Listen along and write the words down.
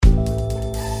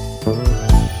Hello,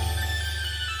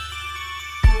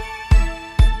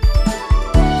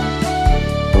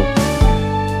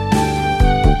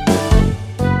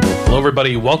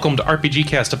 everybody. Welcome to RPG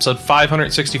Cast, episode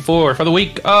 564 for the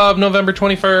week of November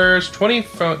 21st,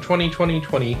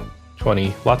 2020.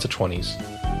 Lots of 20s.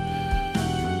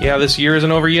 Yeah, this year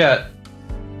isn't over yet.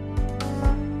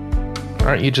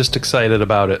 Aren't you just excited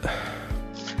about it?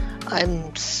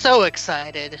 I'm so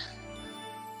excited.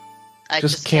 I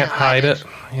just can't hide it.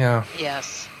 Yeah.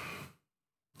 Yes.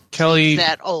 Kelley.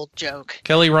 That old joke.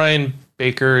 Kelley Ryan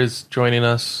Baker is joining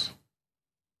us.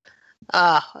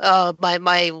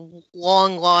 My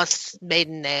long lost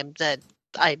maiden name that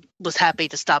I was happy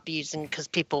to stop using because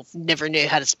people never knew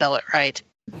how to spell it right.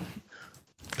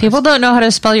 People don't know how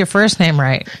to spell your first name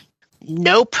right.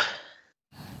 Nope.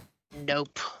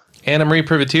 Anna Marie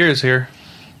Privateer is here.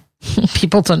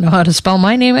 People don't know how to spell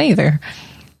my name either.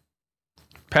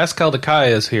 Pascal Dekai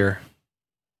is here.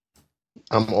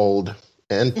 I'm old,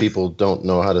 and people don't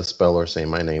know how to spell or say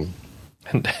my name.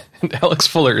 And Alex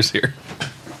Fuller is here.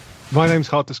 My name's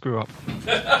hard to screw up.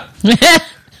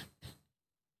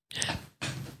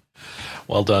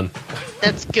 Well done.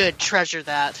 That's good. Treasure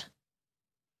that.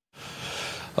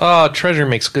 Oh, Treasure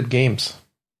makes good games.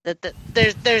 There's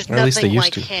Or at least they nothing used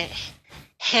like to.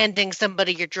 handing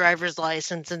somebody your driver's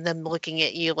license and them looking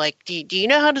at you like, do you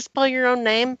know how to spell your own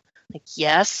name? Like,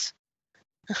 yes.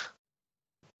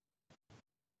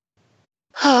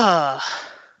 It's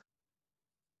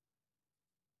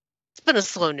been a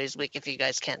slow news week, if you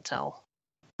guys can't tell.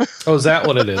 Oh, is that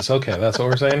what it is? Okay, that's what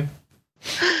we're saying?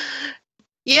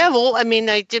 Yeah, well, I mean,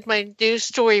 I did my news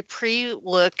story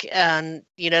pre-look, and,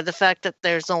 the fact that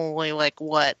there's only,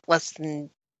 less than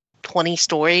 20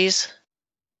 stories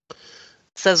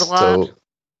says a lot.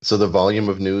 So the volume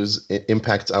of news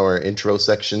impacts our intro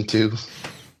section, too?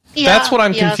 Yeah, that's what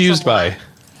I'm confused by.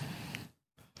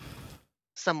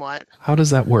 Somewhat. How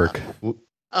does that work?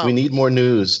 We need more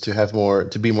news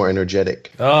to be more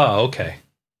energetic. Oh, okay.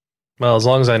 Well, as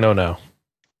long as I know now.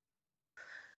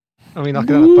 I mean, I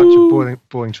can have a bunch of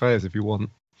boring trailers if you want.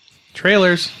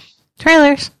 Trailers.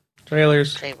 Trailers.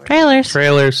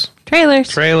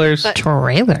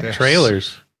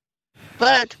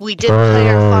 But we did play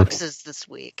our foxes this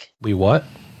week. We what?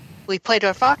 We played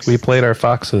our foxes. We played our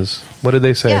foxes. What did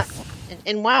they say? Yeah,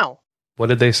 and wow. What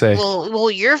did they say?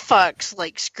 Well, your fox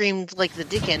screamed like the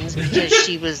Dickens because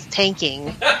she was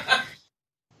tanking,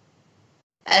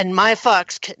 and my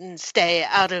fox couldn't stay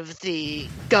out of the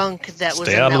gunk that was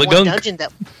in that one dungeon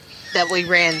that we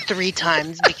ran 3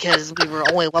 times because we were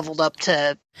only leveled up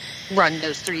to run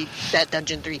that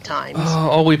dungeon 3 times.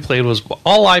 All I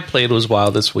played was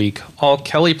WoW this week. All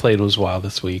Kelley played was WoW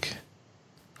this week,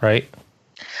 right?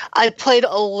 I played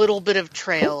a little bit of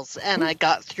Trails, and I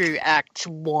got through Act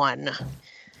 1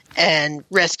 and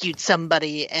rescued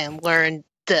somebody and learned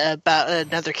about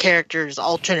another character's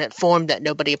alternate form that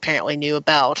nobody apparently knew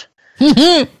about.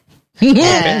 and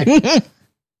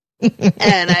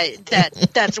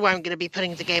that's where I'm going to be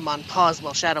putting the game on pause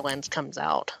while Shadowlands comes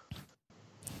out.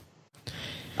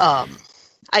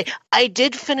 I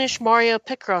did finish Mario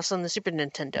Picross on the Super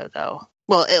Nintendo, though.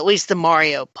 Well, at least the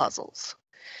Mario puzzles.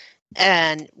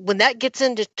 And when that gets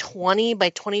into 20 by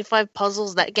 25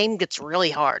 puzzles, that game gets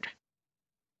really hard.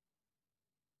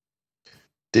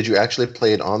 Did you actually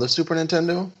play it on the Super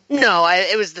Nintendo? No,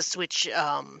 it was the Switch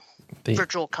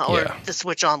Virtual or the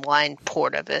Switch Online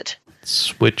port of it.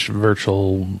 Switch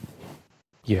Virtual,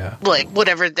 yeah.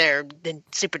 Whatever their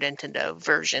Super Nintendo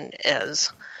version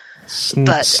is.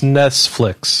 SNES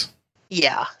Flicks.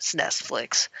 Yeah, SNES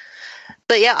Flicks.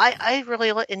 But yeah, I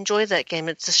really enjoy that game.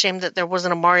 It's a shame that there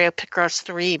wasn't a Mario Picross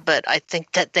 3, but I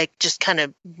think that they just kind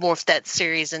of morphed that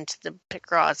series into the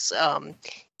Picross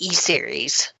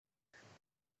E-Series,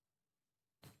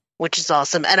 which is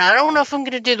awesome. And I don't know if I'm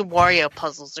going to do the Wario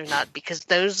puzzles or not, because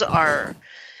those are...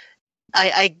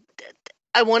 I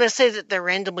want to say that they're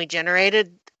randomly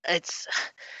generated. It's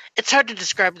hard to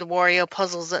describe the Wario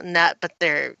puzzles in that, but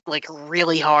they're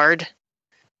really hard.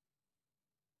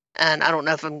 And I don't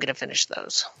know if I'm going to finish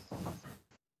those.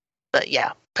 But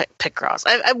yeah, Picross.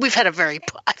 I've had a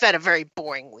very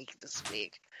boring week this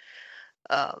week.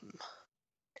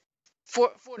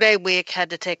 4-day week, had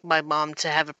to take my mom to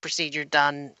have a procedure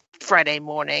done Friday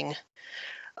morning.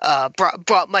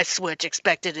 Brought my Switch,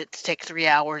 expected it to take 3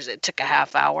 hours. It took a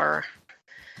half hour.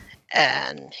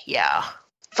 And yeah,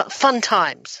 fun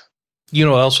times. You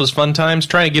know what else was fun times?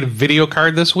 Trying to get a video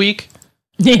card this week.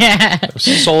 Yeah.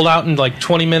 Sold out in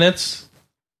 20 minutes.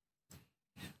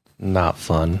 Not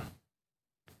fun.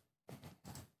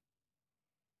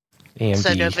 AMD.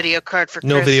 So no video card for Chris?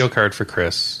 No video card for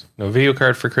Chris. No video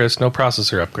card for Chris. No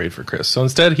processor upgrade for Chris. So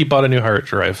instead, he bought a new hard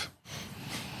drive.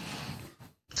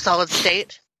 Solid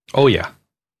state? Oh, yeah.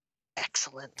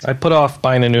 Excellent. I put off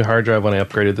buying a new hard drive when I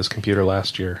upgraded this computer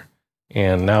last year.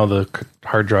 And now the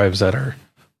hard drives that are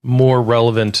more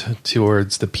relevant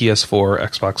towards the PS4,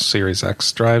 Xbox Series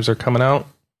X drives are coming out.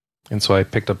 And so I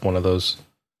picked up one of those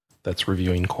that's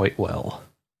reviewing quite well.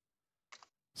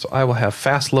 So I will have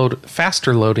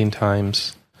faster loading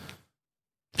times.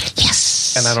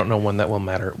 Yes! And I don't know when that will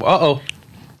matter. Uh-oh.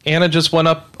 Anna just went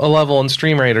up a level in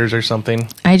Stream Raiders or something.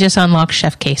 I just unlocked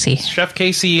Chef Casey. Chef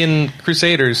Casey in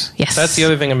Crusaders. Yes. That's the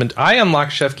other thing I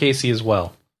unlocked Chef Casey as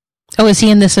well. Oh, is he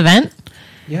in this event?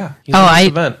 Yeah. He's in this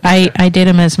event. I did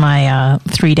him as my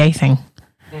 3-day thing.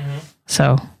 Mm-hmm.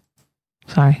 So,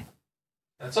 sorry.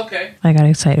 That's okay. I got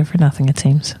excited for nothing, it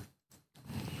seems.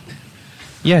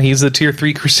 Yeah, he's the tier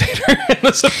 3 Crusader in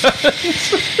this event.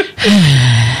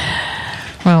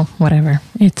 Well, whatever.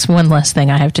 It's one less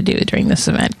thing I have to do during this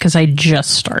event because I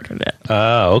just started it.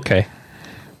 Oh, okay.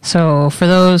 So, for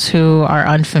those who are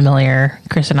unfamiliar,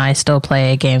 Chris and I still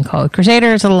play a game called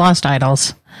Crusaders of the Lost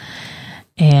Idols.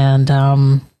 And,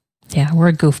 yeah,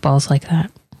 we're goofballs like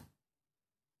that.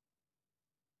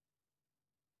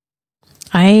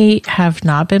 I have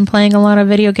not been playing a lot of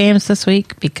video games this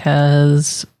week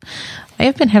because I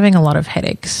have been having a lot of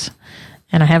headaches.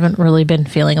 And I haven't really been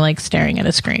feeling like staring at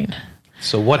a screen.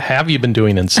 So what have you been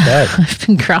doing instead? I've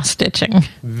been cross-stitching.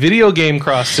 Video game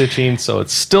cross-stitching, so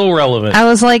it's still relevant. I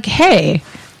was like, hey,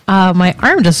 my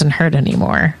arm doesn't hurt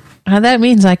anymore. That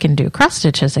means I can do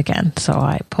cross-stitches again. So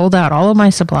I pulled out all of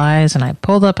my supplies, and I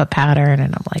pulled up a pattern,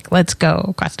 and I'm like, let's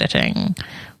go, cross-stitching.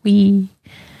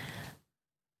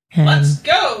 Let's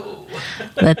go!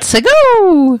 Let's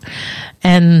go!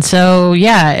 And so,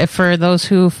 yeah, for those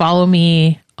who follow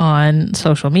me on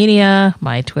social media,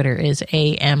 my Twitter is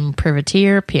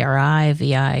amprivateer, Privitere.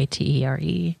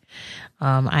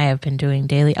 I have been doing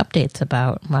daily updates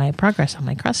about my progress on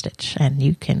my cross stitch, and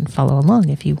you can follow along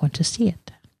if you want to see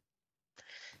it.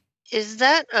 Is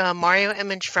that a Mario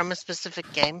image from a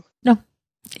specific game? No,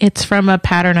 it's from a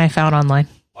pattern I found online.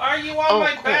 Why are you on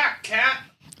my back, cat?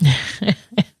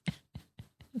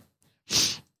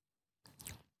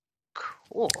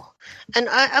 Cool. And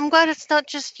I'm glad it's not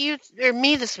just you or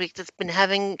me this week that's been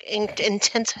having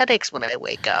intense headaches when I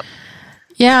wake up.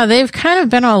 Yeah, they've kind of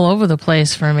been all over the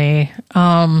place for me,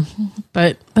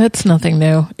 but that's nothing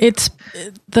new.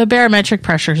 The barometric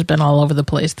pressure has been all over the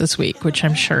place this week, which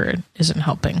I'm sure isn't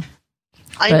helping.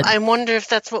 I wonder if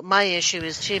that's what my issue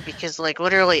is too, because like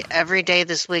literally every day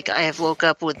this week I have woke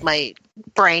up with my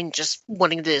brain just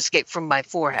wanting to escape from my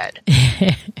forehead.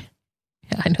 Yeah,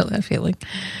 I know that feeling.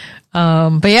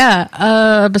 But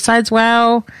yeah, besides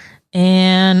WoW,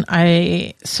 and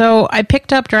I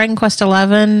picked up Dragon Quest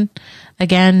XI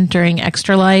again during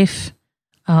Extra Life,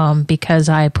 because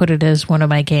I put it as one of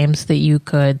my games that you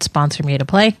could sponsor me to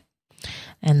play.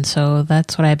 And so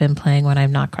that's what I've been playing when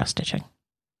I'm not cross-stitching.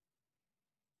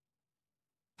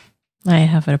 I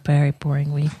have a very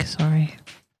boring week, sorry.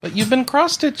 But you've been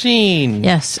cross-stitching.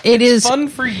 Yes, it's fun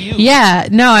for you. Yeah,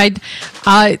 no,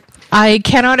 I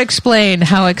cannot explain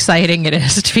how exciting it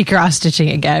is to be cross-stitching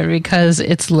again because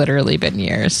it's literally been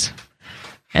years.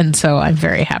 And so I'm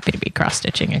very happy to be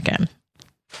cross-stitching again.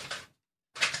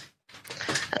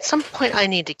 At some point I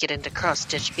need to get into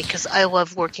cross-stitch because I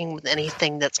love working with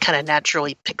anything that's kind of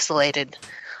naturally pixelated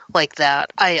like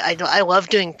that. I love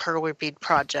doing perler bead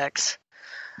projects.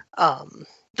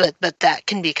 But that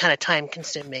can be kind of time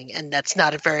consuming, and that's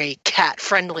not a very cat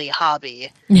friendly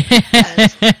hobby.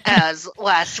 as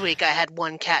last week I had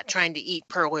one cat trying to eat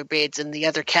perler beads and the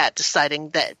other cat deciding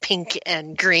that pink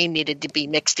and green needed to be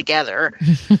mixed together.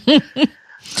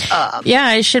 Yeah,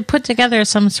 I should put together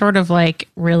some sort of like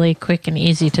really quick and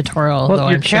easy tutorial. Well, though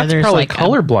your I'm sure cat's there's probably like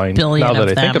colorblind now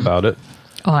that I think about it.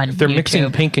 On if they're YouTube.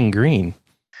 mixing pink and green.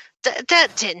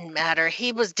 That didn't matter.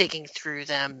 He was digging through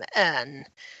them and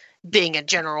being a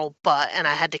general butt, and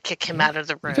I had to kick him out of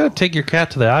the room. You gotta take your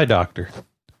cat to the eye doctor.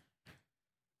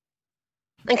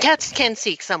 And cats can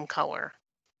see some color.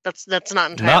 That's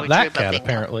not entirely Not true. that cat,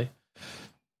 apparently.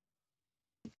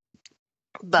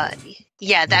 But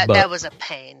yeah, that was a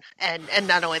pain. And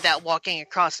not only that, walking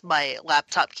across my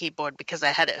laptop keyboard because I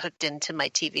had it hooked into my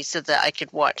TV so that I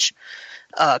could watch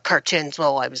cartoons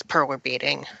while I was perler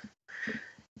beading.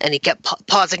 And he kept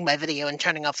pausing my video and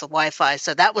turning off the Wi-Fi,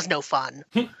 so that was no fun.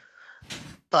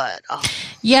 But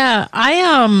yeah,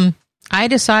 I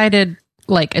decided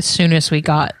like as soon as we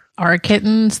got our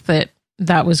kittens that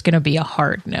was going to be a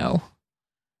hard no.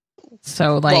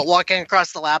 So like walking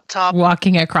across the laptop,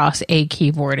 walking across a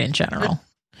keyboard in general.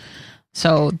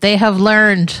 So they have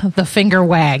learned the finger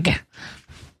wag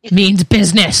means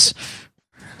business.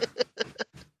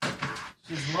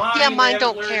 Yeah, mine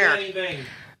don't care.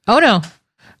 Oh no.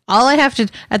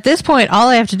 At this point, all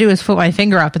I have to do is put my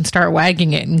finger up and start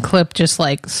wagging it, and Clip just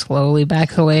like slowly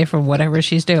backs away from whatever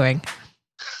she's doing.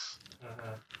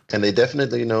 And they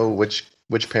definitely know which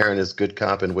parent is good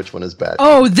cop and which one is bad.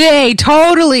 Oh, they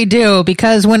totally do,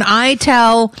 because when I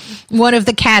tell one of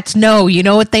the cats no, you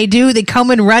know what they do? They come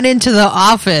and run into the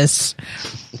office.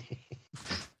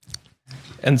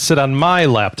 And sit on my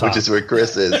laptop. Which is where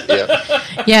Chris is. Yeah.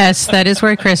 Yes, that is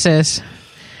where Chris is.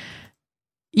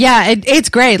 Yeah, it's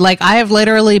great. Like, I have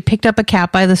literally picked up a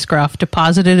cat by the scruff,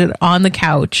 deposited it on the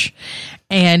couch,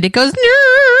 and it goes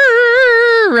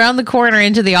around the corner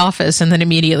into the office and then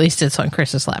immediately sits on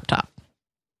Chris's laptop.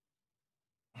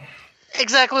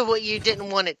 Exactly what you didn't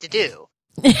want it to do.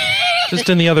 Just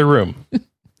in the other room.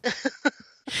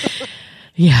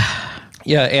 Yeah.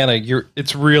 Yeah, Anna,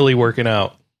 it's really working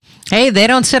out. Hey, they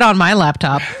don't sit on my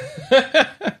laptop.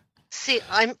 See,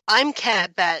 I'm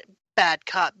cat bad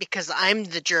cop because I'm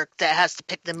the jerk that has to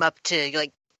pick them up to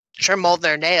like trim all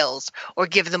their nails or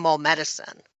give them all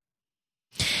medicine.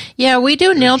 Yeah, we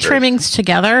do nail trimmings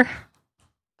together.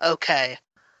 Okay.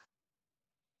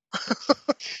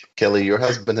 Kelley, your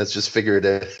husband has just figured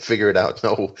it out.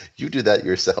 No, you do that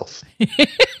yourself.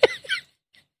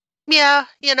 Yeah,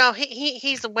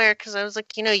 he's aware because I was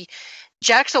like,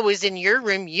 Jack's always in your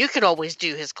room. You could always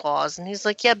do his claws, and he's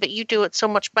like, yeah, but you do it so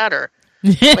much better.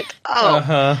 Like,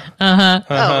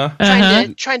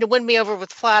 trying to win me over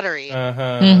with flattery.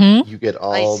 Mm-hmm. You get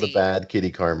all the bad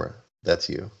kitty karma. That's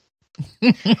you.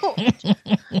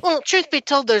 Well, truth be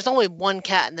told, there's only one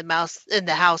cat in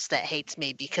the house that hates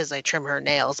me because I trim her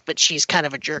nails, but she's kind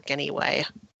of a jerk anyway.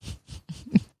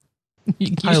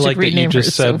 I like that you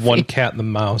just said Sophie. One cat and the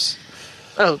mouse.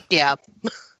 Oh yeah,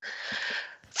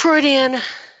 Freudian.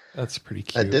 That's pretty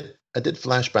cute. I did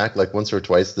flash back like once or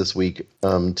twice this week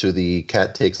to the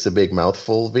cat takes a big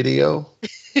mouthful video,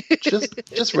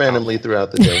 just randomly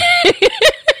throughout the day.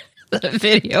 The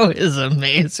video is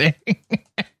amazing.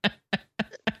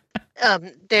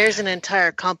 There's an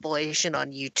entire compilation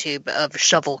on YouTube of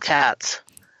shovel cats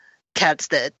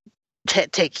that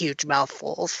take huge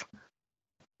mouthfuls.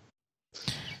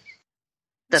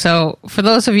 So, for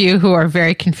those of you who are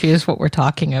very confused what we're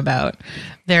talking about,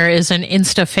 there is an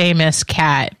Insta-famous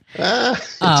cat.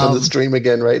 It's on the stream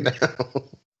again right now.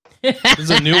 There's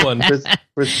a new one.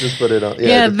 Chris just put it on.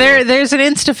 Yeah, there's an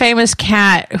Insta-famous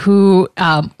cat who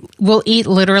will eat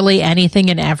literally anything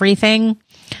and everything.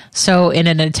 So in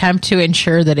an attempt to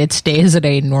ensure that it stays at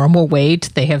a normal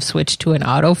weight, they have switched to an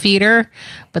auto feeder.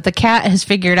 But the cat has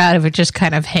figured out if it just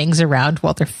kind of hangs around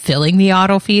while they're filling the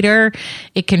auto feeder,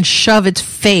 it can shove its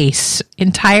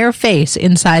entire face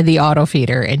inside the auto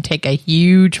feeder and take a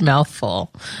huge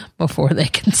mouthful before they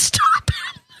can stop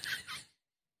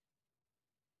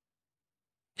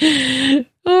it.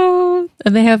 Oh,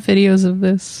 and they have videos of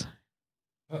this.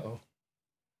 Uh-oh.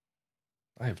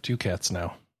 I have 2 cats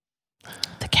now.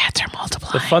 The cats are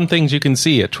multiplying. The fun things you can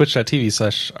see at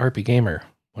twitch.tv/RPGamer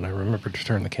when I remember to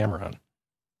turn the camera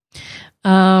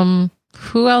on.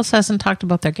 Who else hasn't talked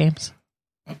about their games?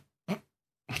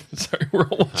 Sorry, we're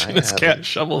all watching this cat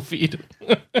shovel feed.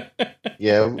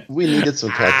 Yeah, we needed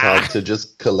some cat talk to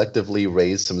just collectively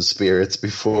raise some spirits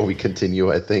before we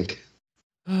continue, I think.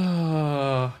 We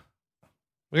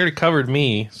already covered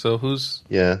me, so who's...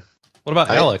 Yeah. What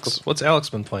about Alex? What's Alex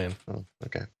been playing? Oh,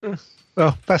 okay.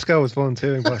 Well, Pascal was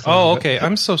volunteering. Oh, okay.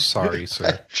 I'm so sorry,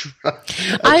 sir.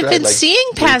 I've been seeing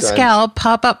Pascal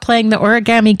pop up playing the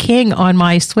Origami King on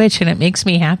my Switch, and it makes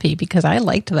me happy because I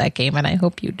liked that game, and I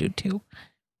hope you do too.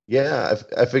 Yeah,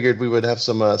 I figured we would have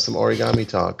some origami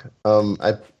talk.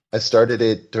 I started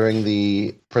it during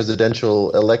the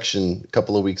presidential election a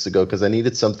couple of weeks ago because I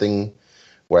needed something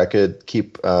where I could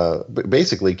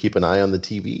basically keep an eye on the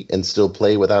TV and still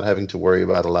play without having to worry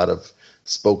about a lot of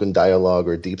spoken dialogue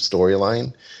or deep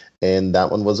storyline. And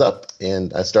that one was up,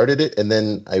 and I started it, and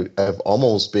then I've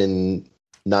almost been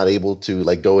not able to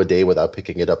like go a day without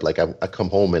picking it up. Like I come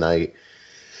home and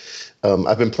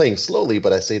I've been playing slowly,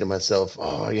 but I say to myself,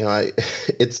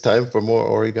 it's time for more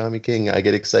Origami King. I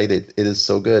get excited. It is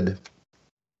so good.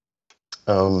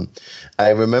 I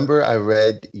remember I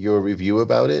read your review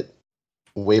about it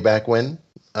way back when,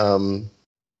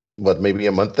 maybe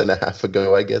a month and a half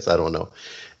ago, I guess. I don't know.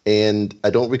 And I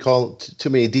don't recall too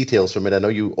many details from it. I know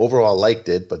you overall liked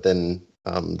it, but then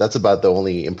that's about the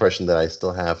only impression that I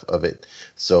still have of it.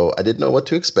 So I didn't know what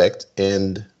to expect,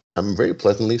 and I'm very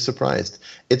pleasantly surprised.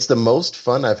 It's the most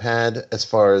fun I've had as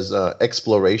far as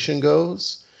exploration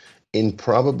goes in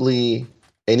probably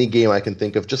any game I can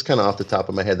think of, just kind of off the top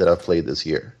of my head that I've played this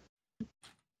year.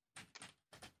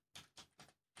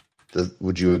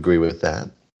 Would you agree with that?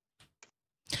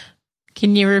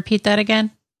 Can you repeat that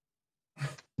again?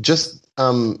 Just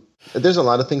there's a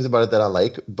lot of things about it that I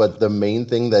like, but the main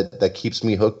thing that keeps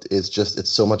me hooked is just it's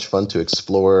so much fun to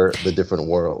explore the different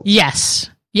worlds. Yes.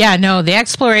 Yeah, no, the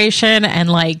exploration and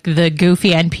like the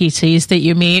goofy NPCs that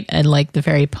you meet and like the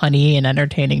very punny and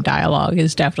entertaining dialogue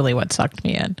is definitely what sucked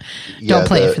me in. Yeah, Don't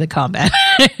play it for the combat.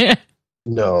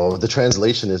 No, the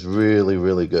translation is really,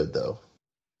 really good though.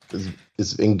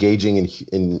 It's engaging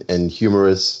and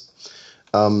humorous.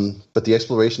 But the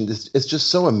exploration is just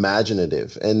so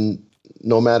imaginative, and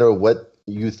no matter what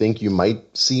you think you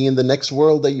might see in the next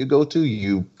world that you go to,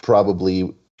 you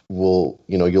probably will,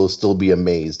 you'll still be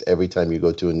amazed every time you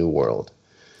go to a new world.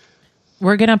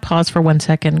 We're going to pause for 1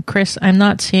 second. Chris, I'm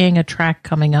not seeing a track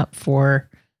coming up for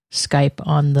Skype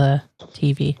on the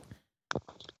TV.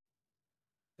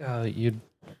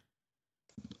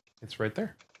 It's right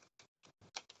there.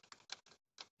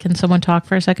 Can someone talk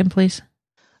for a second, please?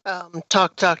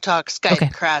 Talk.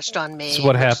 Skype crashed on me. This is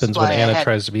what happens when Anna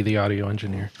tries to be the audio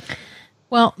engineer.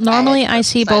 Well, normally I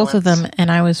see both of them,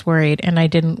 and I was worried, and I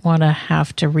didn't want to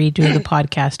have to redo the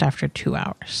podcast after 2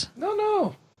 hours.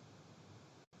 No.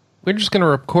 We're just going to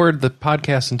record the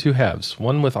podcast in 2 halves.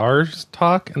 One with ours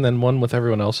talk, and then one with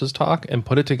everyone else's talk, and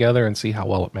put it together and see how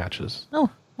well it matches. Oh,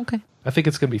 okay. I think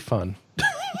it's going to be fun.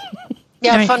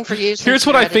 Yeah, right. Fun for you. Here's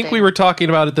what I think we were talking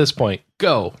about at this point.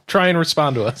 Go. Try and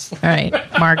respond to us. All right,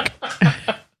 Mark.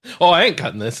 Oh, I ain't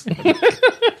cutting this.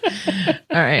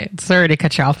 All right. Sorry to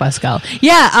cut you off, Pascal.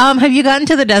 Yeah, have you gotten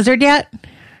to the desert yet?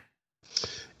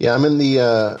 Yeah,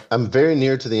 I'm very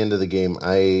near to the end of the game.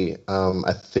 I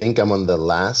think I'm on the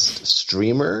last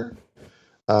streamer.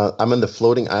 I'm on the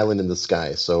floating island in the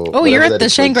sky. So you're at the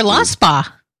Shangri-La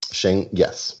Spa.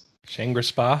 Yes. Shangri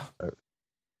Spa?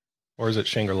 Or is it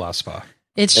Shangri-La Spa?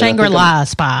 It's Shangri-La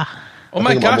Spa. Oh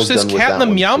my gosh, this Cat in the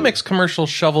Meow Mix commercial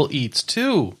Shovel Eats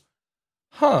too.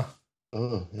 Huh.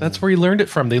 Oh, yeah. That's where he learned it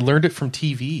from. They learned it from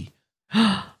TV.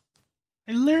 I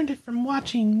learned it from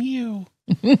watching Mew.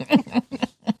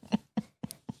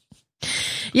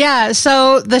 Yeah,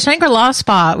 so the Shangri-La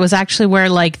Spa was actually where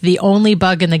like the only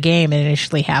bug in the game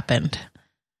initially happened,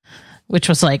 which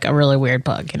was like a really weird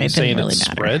bug, and it didn't really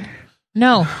matter. Spread?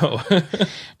 No. Oh.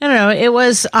 No. It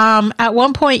was at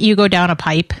one point you go down a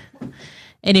pipe,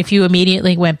 and if you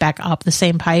immediately went back up the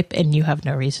same pipe, and you have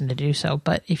no reason to do so,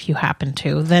 but if you happen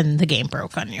to, then the game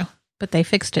broke on you. But they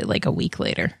fixed it like a week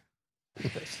later.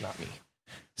 That's not me.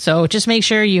 So just make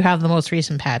sure you have the most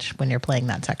recent patch when you're playing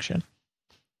that section.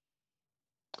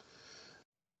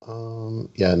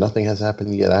 Yeah, nothing has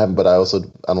happened yet. I haven't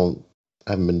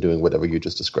been doing whatever you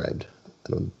just described.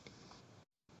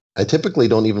 I typically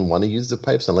don't even want to use the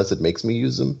pipes unless it makes me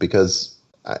use them because,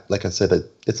 like I said,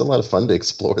 it's a lot of fun to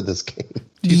explore this game.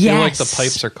 Do you feel like the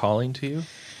pipes are calling to you?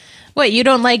 What, you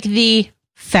don't like the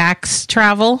fax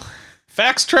travel?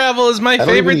 Fax travel is my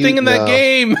favorite thing in that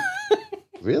game.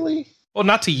 Really? Well,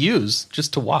 not to use,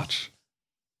 just to watch.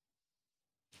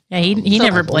 Yeah, he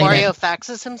never played Mario it.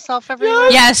 faxes himself everywhere?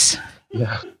 Yes.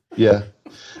 Yeah.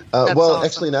 Well, awesome.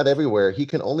 actually, not everywhere. He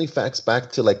can only fax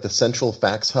back to like the central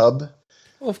fax hub.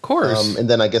 Well, of course. And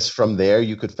then I guess from there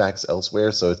you could fax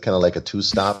elsewhere. So it's kind of like a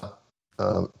 2-stop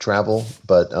travel.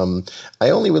 But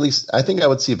I think I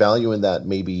would see value in that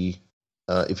maybe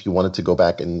if you wanted to go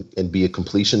back and be a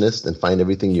completionist and find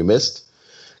everything you missed.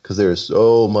 Because there is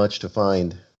so much to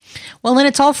find. Well, then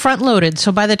it's all front loaded.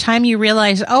 So by the time you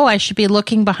realize, I should be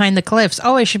looking behind the cliffs.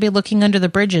 I should be looking under the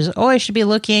bridges. I should be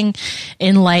looking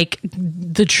in like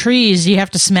the trees. You have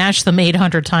to smash them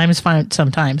 800 times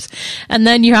sometimes. And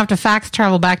then you have to fax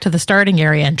travel back to the starting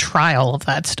area and try all of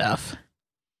that stuff.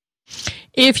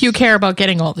 If you care about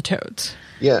getting all the toads.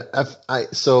 Yeah,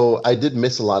 I did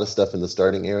miss a lot of stuff in the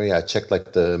starting area. I checked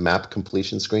like the map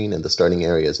completion screen, and the starting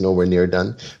area is nowhere near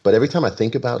done. But every time I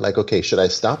think about like, okay, should I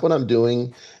stop what I'm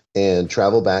doing and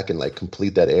travel back and like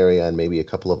complete that area and maybe a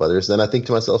couple of others? Then I think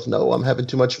to myself, no, I'm having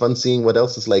too much fun seeing what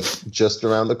else is like just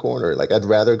around the corner. Like I'd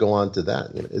rather go on to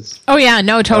that. Oh yeah,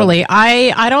 no, totally.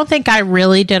 I don't think I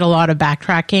really did a lot of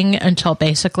backtracking until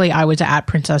basically I was at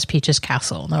Princess Peach's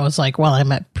castle, and I was like, well,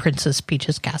 I'm at Princess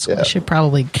Peach's castle. I should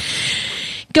probably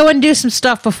go and do some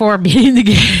stuff before beating the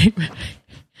game.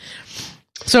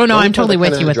 So no, I'm totally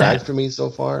with you with that. For me so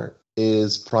far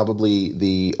is probably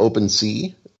the open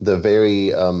sea, the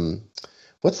very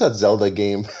what's that Zelda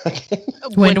game?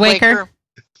 Wind Waker.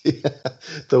 Yeah,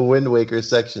 the Wind Waker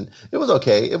section. It was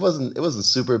okay. It wasn't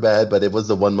super bad, but it was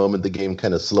the one moment the game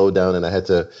kind of slowed down, and I had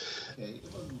to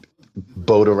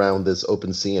boat around this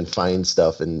open sea and find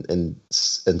stuff and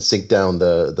sink down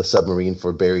the submarine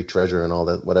for buried treasure and all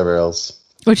that, whatever else.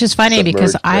 Which is funny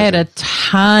because I had a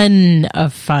ton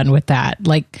of fun with that.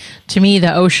 Like, to me,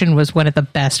 the ocean was one of the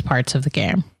best parts of the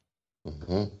game.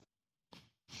 Mm-hmm.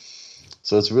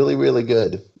 So it's really, really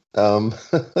good. I'm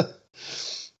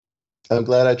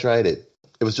glad I tried it.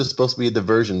 It was just supposed to be a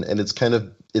diversion, and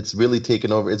it's really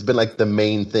taken over. It's been like the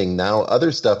main thing. Now,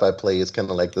 other stuff I play is kind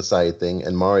of like the side thing,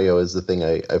 and Mario is the thing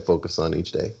I focus on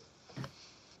each day.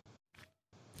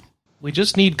 We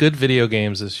just need good video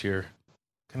games this year.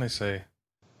 What can I say?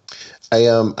 I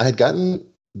had gotten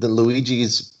the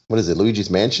Luigi's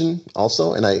Mansion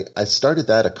also, and I started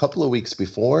that a couple of weeks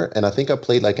before, and I think I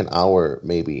played like an hour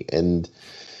maybe, and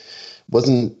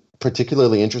wasn't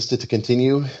particularly interested to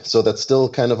continue. So that's still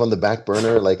kind of on the back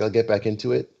burner. Like, I'll get back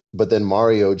into it, but then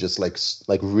Mario just like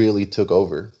really took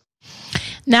over.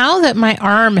 Now that my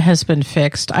arm has been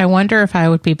fixed, I wonder if I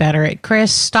would be better at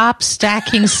Chris. Stop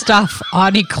stacking stuff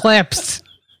on Eclipse.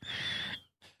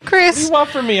 Chris, what do you want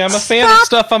from me? I'm a fan of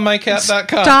stuff on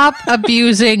mycat.com. Stop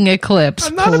abusing Eclipse,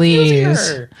 I'm not please.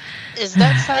 abusing her. Is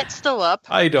that site still up?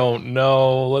 I don't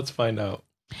know. Let's find out.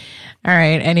 All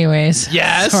right. Anyways.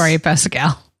 Yes. Sorry,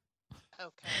 Pascal. Okay.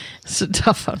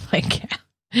 Stuff on my cat.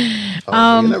 You're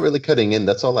not really cutting in.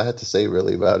 That's all I had to say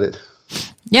really about it.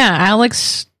 Yeah,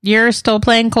 Alex, you're still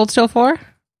playing Cold Steel 4?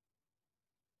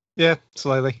 Yeah,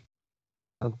 slowly.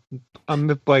 I'm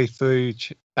midway through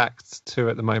Act 2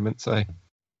 at the moment, so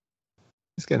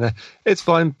it's getting there. It's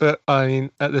fine, but I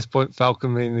mean, at this point,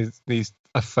 Falcon needs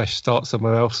a fresh start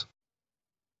somewhere else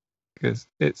because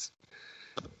it's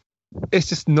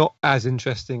just not as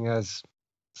interesting as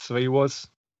 3 was,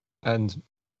 and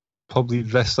probably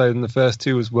less so than the first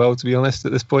 2 as well, to be honest,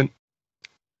 at this point.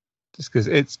 Just because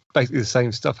it's basically the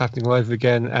same stuff happening all over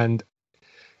again, and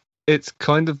it's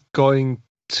kind of going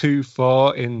too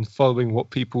far in following what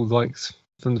people liked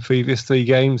from the previous 3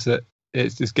 games that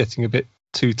it's just getting a bit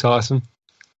too tiresome.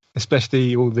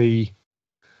 Especially all the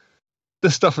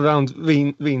stuff around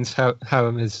Reen's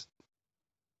harem is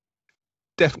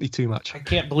definitely too much. I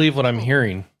can't believe what I'm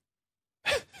hearing.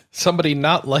 Somebody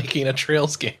not liking a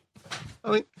Trails game.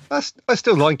 I mean, I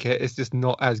still like it. It's just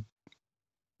not as...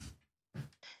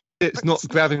 It's not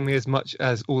grabbing me as much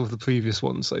as all of the previous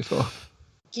ones so far.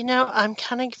 You know, I'm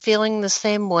kind of feeling the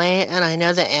same way, and I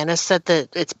know that Anna said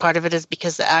that it's part of it is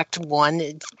because Act 1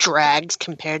 it drags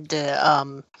compared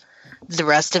to the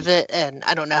rest of it, and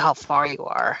I don't know how far you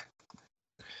are.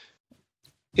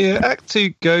 Yeah, Act 2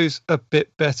 goes a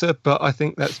bit better, but I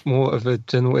think that's more of a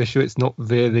general issue. It's not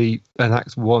really an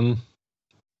Act 1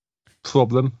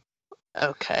 problem.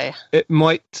 Okay. It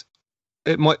might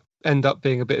end up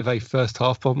being a bit of a first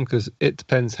half problem because it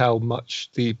depends how much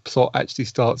the plot actually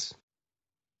starts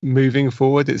moving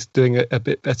forward. It's doing it a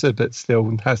bit better, but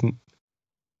still hasn't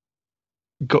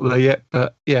got there yet.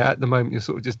 But yeah, at the moment you're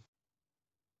sort of just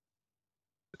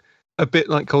a bit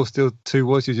like Cold Steel 2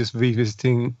 was. You're just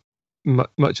revisiting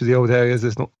much of the old areas.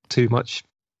 There's not too much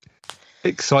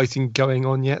exciting going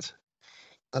on yet.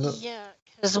 Yeah,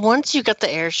 because once you got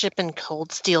the airship in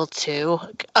Cold Steel 2,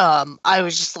 I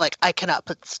was just like, I cannot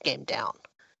put this game down.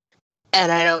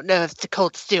 And I don't know if the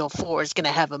Cold Steel 4 is going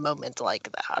to have a moment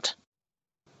like that.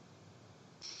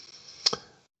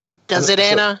 Does it,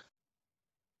 Anna?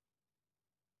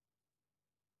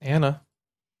 Anna?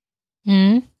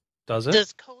 Does it?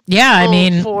 Does Cold Yeah, I Steel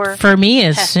mean, 4 for me,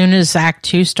 as soon as Act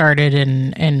 2 started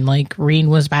and like Reen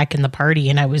was back in the party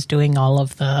and I was doing all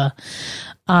of the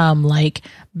like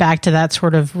back to that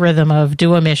sort of rhythm of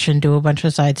do a mission, do a bunch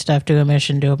of side stuff, do a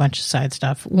mission, do a bunch of side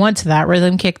stuff. Once that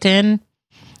rhythm kicked in,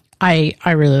 I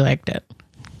really liked it.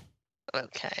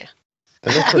 Okay.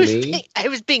 I I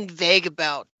was being vague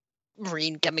about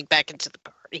Reen coming back into the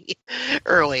party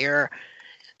earlier.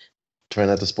 Try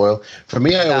not to spoil. For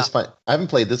me, I always find I haven't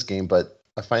played this game, but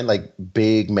I find like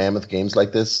big mammoth games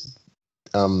like this.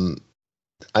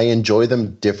 I enjoy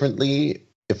them differently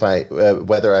if I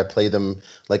whether I play them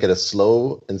like at a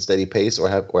slow and steady pace or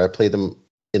I play them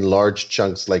in large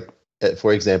chunks. Like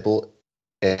for example,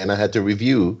 and I had to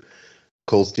review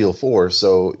Cold Steel 4,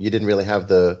 so you didn't really have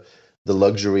the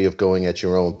luxury of going at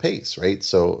your own pace, right?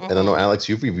 So, and I know Alex,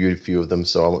 you've reviewed a few of them,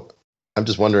 so I'm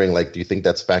just wondering, like, do you think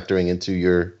that's factoring into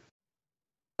your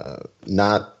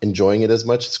not enjoying it as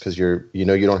much? It's because you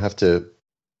don't have to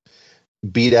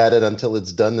beat at it until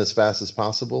it's done as fast as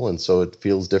possible, and so it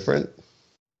feels different.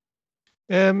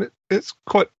 It's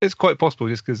quite possible,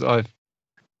 just because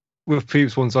with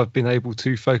previous ones I've been able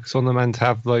to focus on them and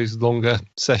have those longer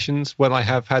sessions. When I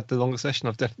have had the longer session,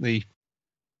 I've definitely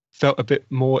felt a bit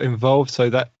more involved, so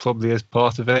that probably is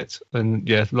part of it. And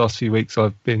yeah, the last few weeks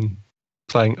I've been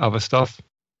playing other stuff.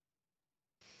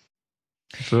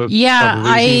 For Yeah,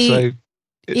 other reasons, so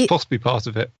it's possibly part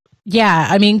of it. Yeah,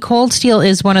 I mean, Cold Steel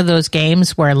is one of those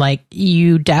games where, like,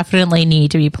 you definitely need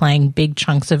to be playing big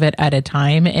chunks of it at a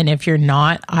time, and if you're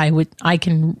not, I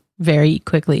can very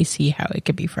quickly see how it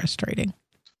could be frustrating.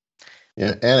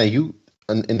 Yeah, Anna, you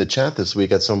in the chat this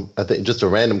week had I think just a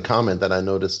random comment that I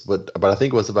noticed, but I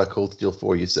think it was about Cold Steel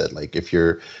 4. You said like if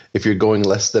you're going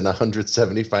less than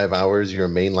 175 hours, you're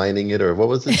mainlining it, or what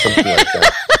was it? Something like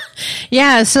that.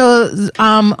 Yeah, so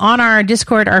on our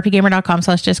Discord,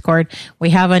 rpgamer.com/Discord, we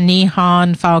have a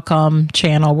Nihon Falcom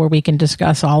channel where we can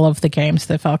discuss all of the games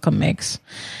that Falcom makes.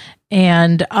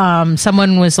 And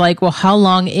someone was like, well, how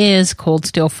long is Cold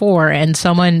Steel 4? And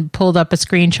someone pulled up a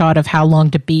screenshot of how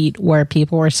long to beat, where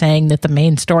people were saying that the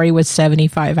main story was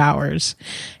 75 hours.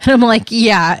 And I'm like,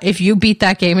 yeah, if you beat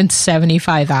that game in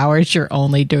 75 hours, you're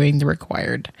only doing the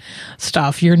required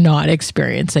stuff. You're not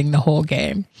experiencing the whole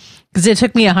game. Because it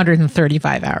took me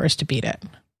 135 hours to beat it.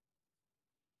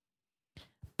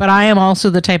 But I am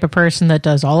also the type of person that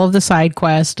does all of the side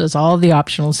quests, does all of the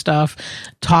optional stuff,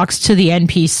 talks to the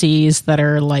NPCs that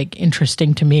are like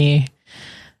interesting to me.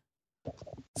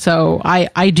 So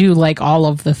I do like all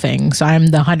of the things. I'm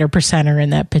the 100%er in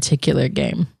that particular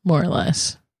game, more or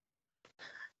less.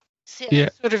 See, I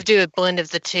sort of do a blend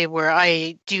of the two where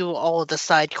I do all of the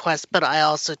side quests, but I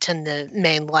also tend to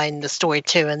mainline the story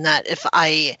too. And that if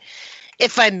I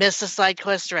miss a side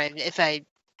quest or if I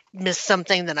miss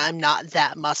something, then I'm not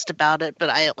that mussed about it, but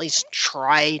I at least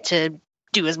try to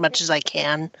do as much as I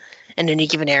can in any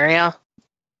given area.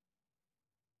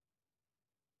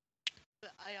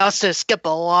 But I also skip a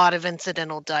lot of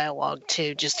incidental dialogue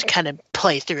too, just to kind of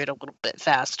play through it a little bit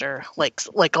faster. Like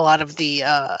a lot of the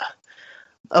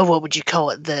what would you call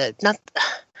it? The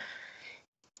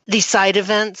side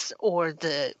events or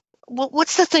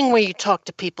what's the thing where you talk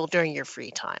to people during your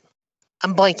free time?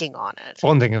 I'm blanking on it.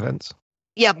 Bonding events.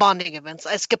 Yeah, bonding events.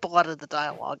 I skip a lot of the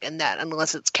dialogue in that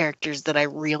unless it's characters that I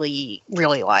really,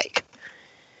 really like.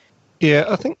 Yeah,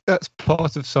 I think that's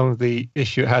part of some of the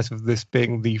issue it has with this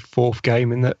being the fourth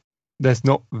game, in that there's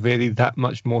not really that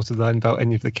much more to learn about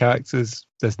any of the characters.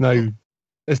 There's no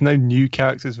new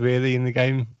characters really in the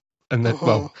game, and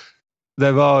well,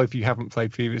 there are if you haven't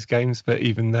played previous games, but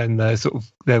even then,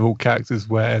 they're all characters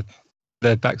where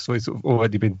their backstory's sort of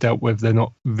already been dealt with. They're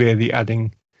not really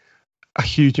adding a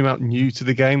huge amount new to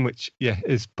the game, which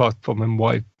is part of the problem, and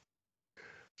why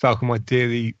Falcom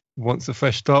ideally wants a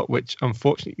fresh start, which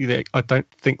unfortunately I don't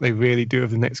think they really do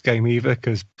with the next game either,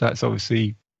 because that's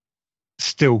obviously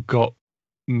still got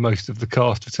most of the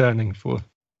cast returning for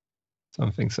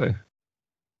something, so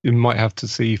you might have to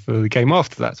see for the game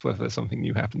after that whether something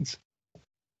new happens.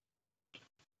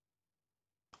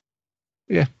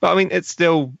 Yeah, but I mean, it's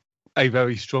still a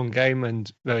very strong game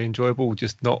and very enjoyable,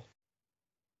 just not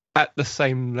at the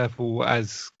same level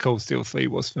as Cold Steel 3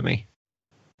 was for me.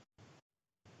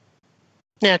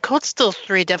 Yeah, Cold Steel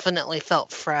 3 definitely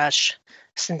felt fresh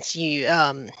since you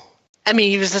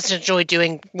just enjoyed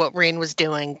doing what Rain was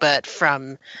doing, but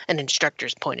from an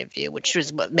instructor's point of view, which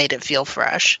was what made it feel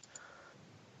fresh.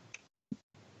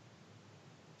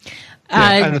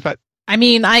 And the fact, I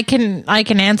mean, I can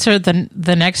answer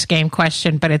the next game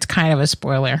question, but it's kind of a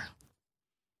spoiler.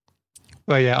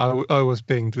 well, yeah, I was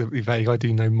being deliberately vague. I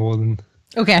do know more than...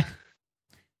 Okay.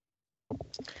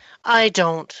 I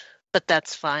don't, but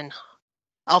that's fine.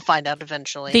 I'll find out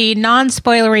eventually. The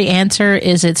non-spoilery answer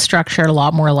is it's structured a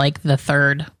lot more like the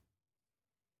third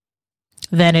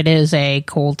than it is a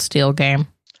Cold Steel game.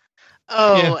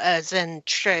 Oh, Yeah. as in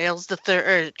Trails the Third,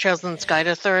 or Trails in the Sky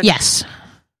the Third? Yes.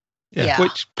 Yeah, Yeah.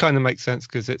 which kind of makes sense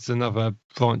because it's another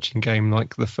branching game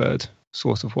like the third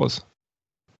sort of was.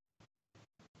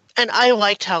 And I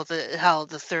liked how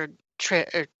the third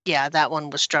that one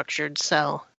was structured,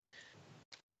 so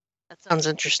that sounds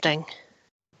interesting.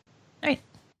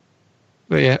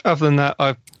 But yeah, other than that,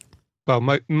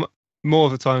 more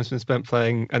of the time has been spent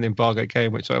playing an embargo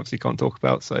game, which I obviously can't talk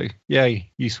about. So yay,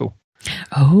 useful.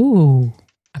 Oh,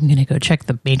 I'm going to go check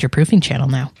the Major Proofing channel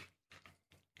now.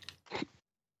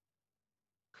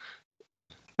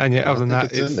 And yeah, other than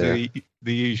think that, it's in it's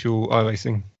the usual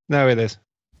iRacing. No, it is.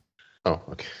 Oh,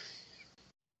 okay.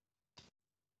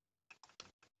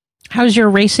 How's your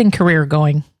racing career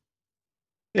going?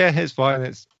 Yeah, it's fine.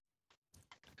 It's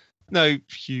no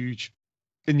huge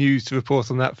news to report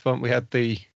on that front. We had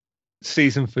the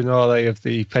season finale of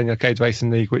the Penny Arcade Racing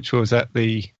League, which was at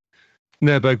the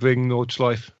Nürburgring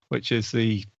Nordschleife, which is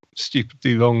the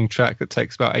stupidly long track that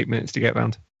takes about 8 minutes to get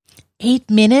around. 8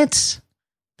 minutes?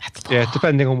 That's long. Yeah,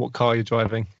 depending on what car you're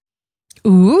driving.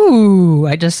 Ooh,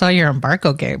 I just saw your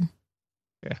embargo game.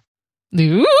 Yeah.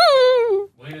 Ooh.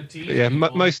 Yeah,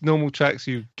 most normal tracks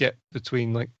you get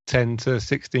between like 10 to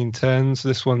 16 turns.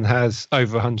 This one has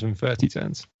over 130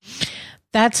 turns.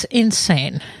 That's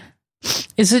insane.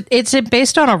 Is it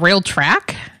based on a real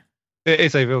track? It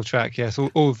is a real track, yes.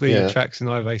 All the tracks in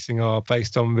iRacing are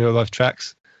based on real life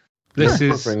tracks. This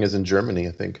is in Germany,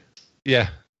 I think. Yeah.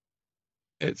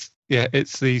 It's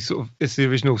the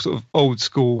original sort of old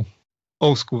school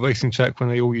racing track when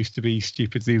they all used to be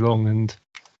stupidly long and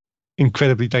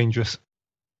incredibly dangerous.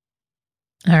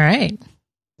 All right.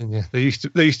 And yeah, there used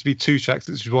to be two tracks,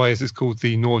 which is why it's called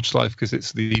the Nordschleife, because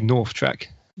it's the north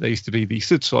track. There used to be the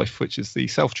Südschleife, which is the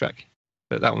south track,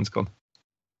 but that one's gone.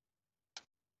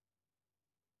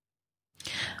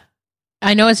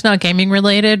 I know it's not gaming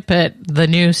related, but the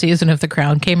new season of The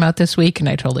Crown came out this week, and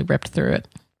I totally ripped through it.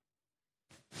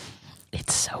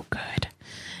 It's so good.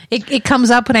 It comes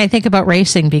up when I think about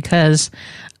racing because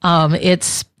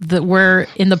we're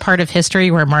in the part of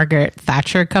history where Margaret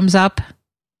Thatcher comes up.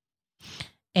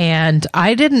 And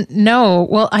I didn't know.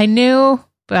 Well, I knew,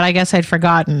 but I guess I'd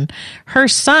forgotten. Her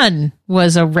son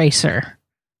was a racer,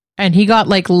 and he got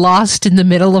like lost in the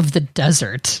middle of the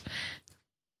desert.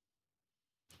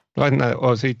 I don't know. What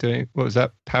was he doing? What was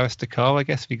that? Paris-Dakar, I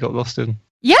guess. He got lost in.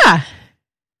 Yeah.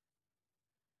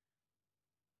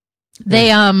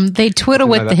 They twiddle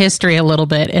with the history a little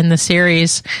bit in the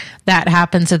series. That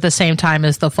happens at the same time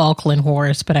as the Falkland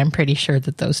Wars, but I'm pretty sure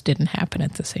that those didn't happen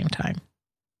at the same time.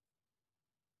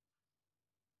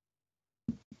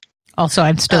 Also,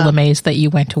 I'm still amazed that you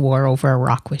went to war over a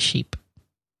rock with sheep.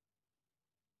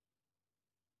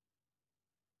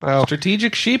 Well,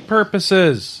 strategic sheep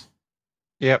purposes.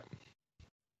 Yep.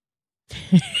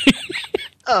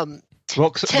 Tiny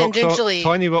rocks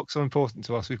are important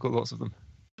to us. We've got lots of them.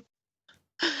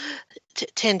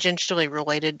 Tangentially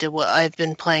related to what I've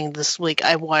been playing this week,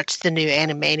 I watched the new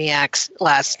Animaniacs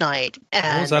last night.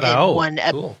 And was that out?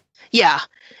 Cool. Yeah.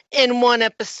 In one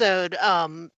episode,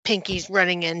 Pinky's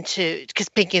running into, because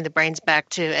Pinky and the Brain's back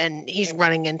too, and he's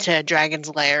running into a dragon's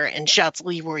lair and shouts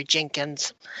Leroy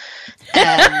Jenkins.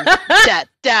 And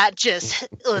that just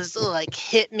was like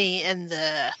hit me in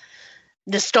the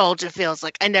nostalgia feels.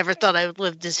 Like I never thought I would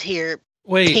live this here.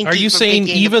 Wait, Pinky are you saying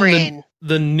Pinky even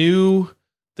the new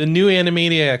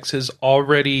Animaniacs is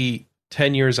already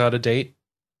 10 years out of date?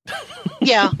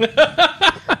 Yeah.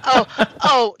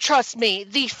 Trust me,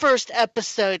 the first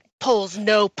episode pulls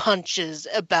no punches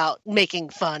about making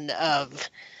fun of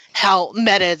how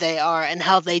meta they are and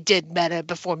how they did meta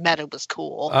before meta was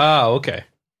cool. Ah, okay.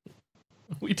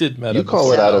 We did meta. You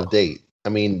call it out of date. I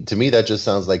mean, to me, that just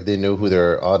sounds like they know who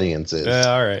their audience is.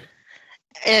 Yeah, all right.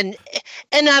 And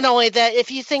not only that,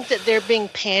 if you think that they're being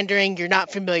pandering, you're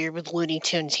not familiar with Looney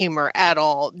Tunes humor at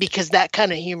all, because that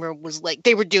kind of humor was like,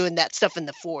 they were doing that stuff in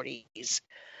the 40s.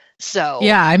 So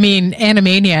yeah, I mean,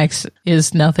 Animaniacs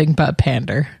is nothing but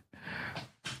pander.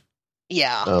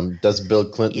 Yeah. Does Bill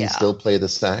Clinton still play the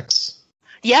sax?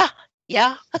 Yeah.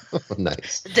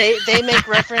 Nice. They make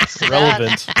reference to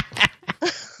relevant.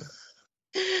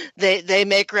 That. They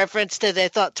make reference to they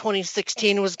thought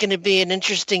 2016 was going to be an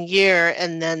interesting year,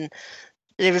 and then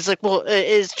it was like, well,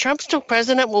 is Trump still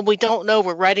president? Well, we don't know.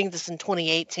 We're writing this in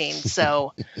 2018,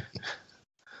 so.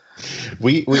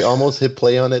 We almost hit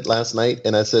play on it last night,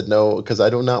 and I said no because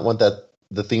I do not want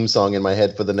the theme song in my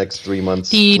head for the next 3 months.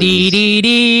 It's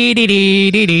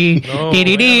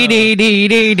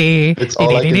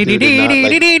all I can do to not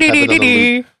have it on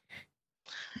a loop.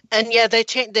 And yeah, they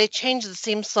changed the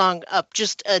theme song up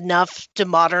just enough to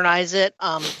modernize it.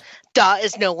 Dot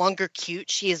is no longer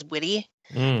cute; she is witty,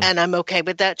 and I'm okay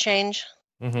with that change.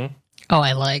 Mm-hmm. Oh,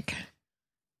 I like.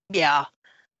 Yeah.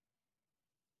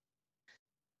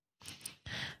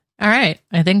 All right,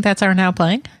 I think that's our now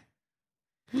playing.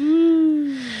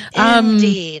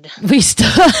 Indeed. We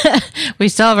still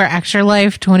have our Extra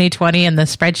Life 2020 in the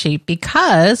spreadsheet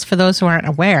because, for those who aren't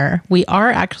aware, we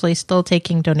are actually still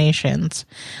taking donations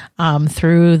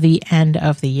through the end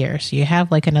of the year. So you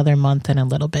have like another month and a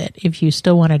little bit if you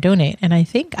still want to donate. And I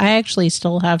think I actually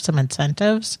still have some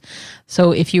incentives.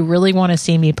 So if you really want to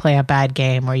see me play a bad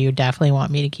game, or you definitely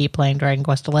want me to keep playing Dragon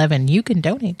Quest XI, you can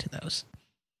donate to those.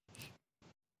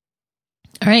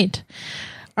 All right.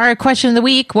 Our question of the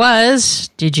week was,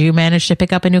 did you manage to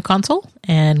pick up a new console?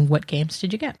 And what games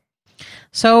did you get?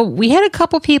 So we had a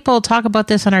couple people talk about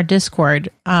this on our Discord.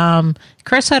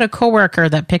 Chris had a coworker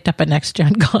that picked up a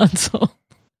next-gen console.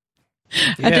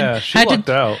 Yeah, she lucked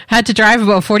out. Had to drive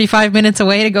about 45 minutes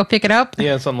away to go pick it up.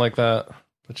 Yeah, something like that.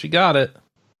 But she got it.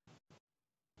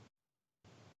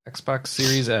 Xbox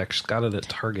Series X. Got it at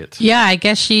Target. Yeah, I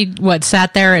guess she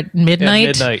sat there at midnight.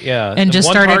 At midnight, yeah. And just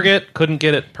one started. Target couldn't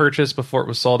get it purchased before it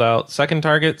was sold out. Second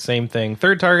Target, same thing.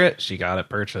 Third Target, she got it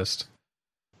purchased.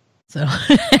 So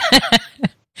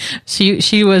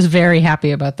she was very happy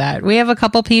about that. We have a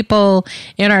couple people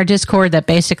in our Discord that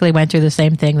basically went through the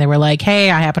same thing. They were like,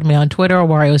 "Hey, I happened to be on Twitter.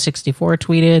 Wario64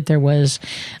 tweeted there was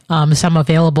some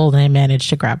available, and I managed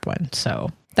to grab one."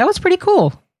 So that was pretty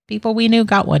cool. People we knew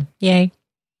got one. Yay!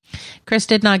 Chris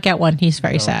did not get one. He's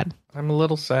very sad. I'm a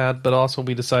little sad, but also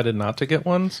we decided not to get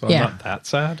one, so I'm not that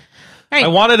sad. Right. I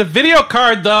wanted a video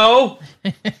card, though.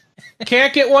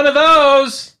 Can't get one of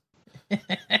those.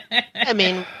 I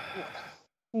mean,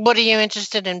 what are you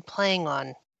interested in playing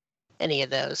on any of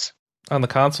those? On the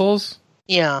consoles?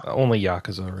 Yeah. Only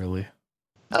Yakuza, really.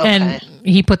 Okay. And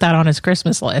he put that on his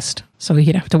Christmas list, so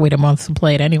he'd have to wait a month to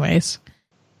play it anyways.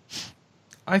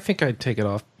 I think I'd take it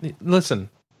off. Listen.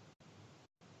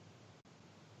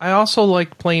 I also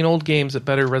like playing old games at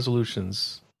better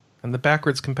resolutions. And the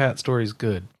backwards compat story is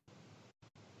good.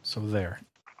 So there.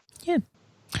 Yeah.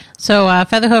 So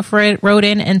Featherhoof wrote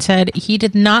in and said he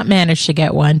did not manage to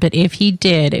get one, but if he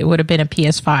did, it would have been a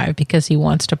PS5 because he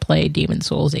wants to play Demon's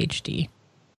Souls HD.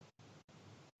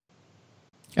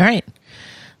 All right.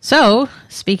 So,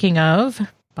 speaking of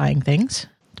buying things,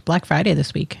 it's Black Friday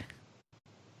this week.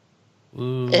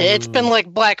 Ooh. It's been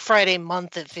like Black Friday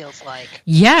month, it feels like.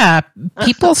 Yeah,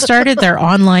 people started their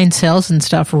online sales and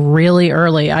stuff really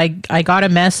early. I got a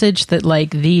message that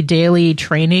like the daily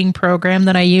training program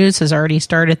that I use has already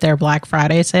started their Black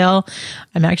Friday sale.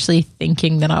 I'm actually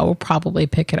thinking that I will probably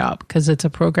pick it up because it's a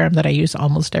program that I use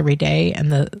almost every day,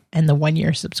 and the 1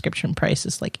 year subscription price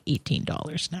is like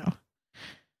 $18 now.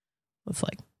 It's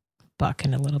like $1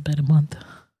 and a little bit a month.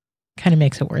 Kind of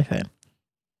makes it worth it.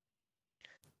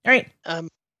 All right.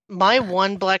 My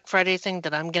one Black Friday thing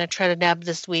that I'm going to try to nab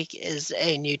this week is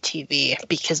a new TV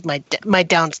because my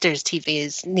downstairs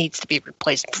TV needs to be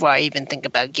replaced before I even think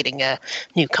about getting a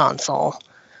new console.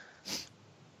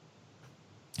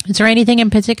 Is there anything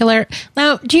in particular?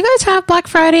 Now, do you guys have Black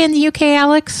Friday in the UK,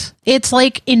 Alex? It's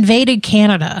like invaded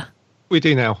Canada. We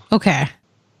do now. Okay.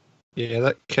 Yeah,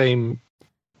 that came,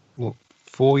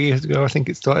 4 years ago, I think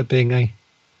it started being a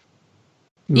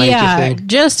major thing.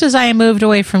 Just as I moved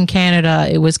away from Canada,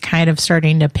 it was kind of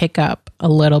starting to pick up a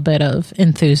little bit of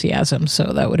enthusiasm. So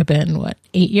that would have been,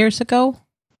 8 years ago?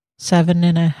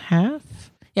 7.5?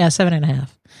 Yeah,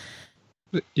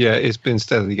 7.5. Yeah, it's been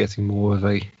steadily getting more of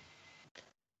a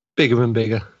bigger and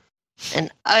bigger. And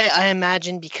I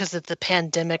imagine because of the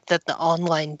pandemic that the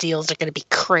online deals are going to be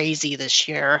crazy this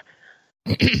year.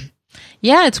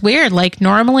 Yeah, it's weird. Like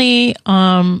normally,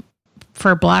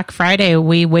 for Black Friday,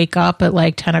 we wake up at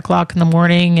like 10 o'clock in the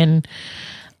morning and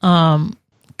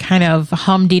kind of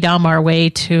hum-de-dum our way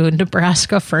to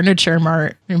Nebraska Furniture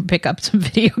Mart and pick up some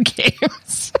video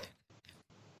games.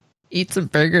 Eat some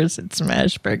burgers and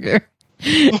Smash Burger.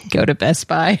 Go to Best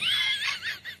Buy.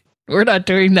 We're not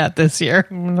doing that this year.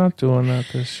 I'm not doing that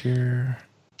this year.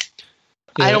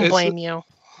 Yeah, I don't blame you.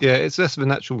 Yeah, it's less of a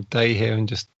natural day here and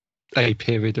just a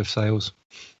period of sales.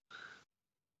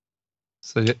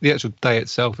 So the actual day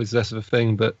itself is less of a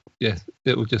thing, but yeah,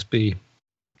 it will just be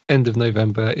end of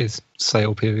November is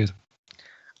sale period.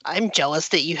 I'm jealous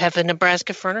that you have a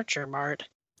Nebraska Furniture Mart.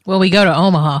 Well, we go to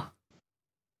Omaha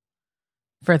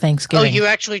for Thanksgiving. Oh, you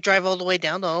actually drive all the way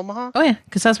down to Omaha? Oh, yeah,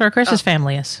 because that's where Chris's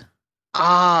family is.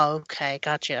 Ah, okay,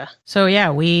 gotcha. So,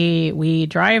 yeah, we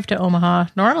drive to Omaha.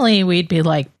 Normally, we'd be,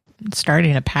 like,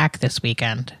 starting to pack this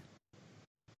weekend.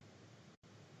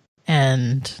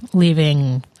 And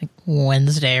leaving, like,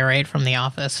 Wednesday right from the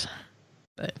office.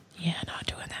 But, yeah, not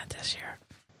doing that this year.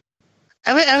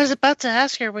 I was about to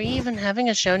ask her, were you even having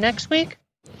a show next week?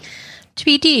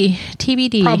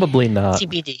 TBD. Probably not.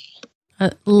 TBD.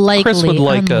 Likely. Chris would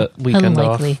like a weekend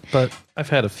unlikely. off, but I've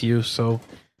had a few, so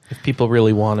if people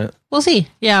really want it. We'll see.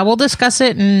 Yeah, we'll discuss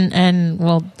it and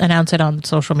we'll announce it on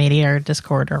social media or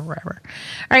Discord or wherever.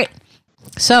 All right.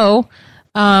 So,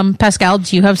 Pascal,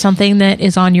 do you have something that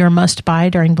is on your must-buy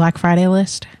during Black Friday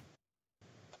list?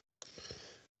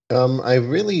 I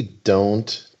really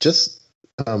don't.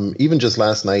 Even just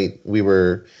last night, we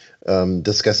were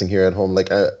discussing here at home, like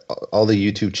all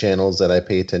the YouTube channels that I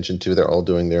pay attention to, they're all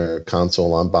doing their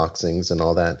console unboxings and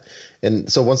all that.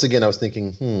 And so once again, I was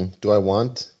thinking, do I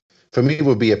want? For me, it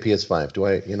would be a PS5. Do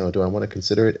I want to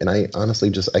consider it? And I honestly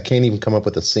I can't even come up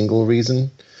with a single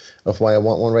reason of why I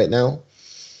want one right now.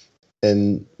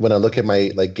 And when I look at my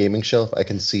gaming shelf, I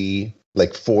can see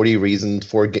like 40 reasons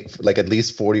for like at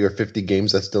least 40 or 50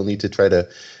 games I still need to try to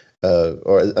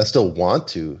or I still want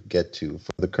to get to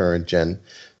for the current gen.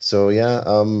 So yeah,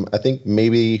 I think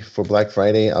maybe for Black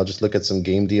Friday I'll just look at some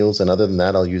game deals, and other than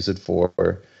that, I'll use it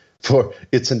for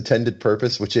its intended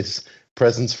purpose, which is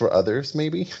presents for others.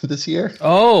 Maybe this year.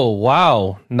 Oh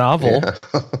wow, novel.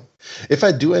 Yeah. If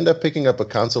I do end up picking up a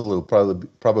console, it'll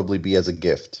probably be as a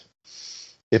gift.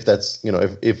 If that's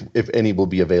if any will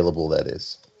be available, that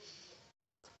is.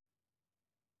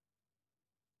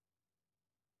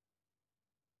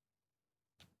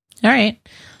 All right.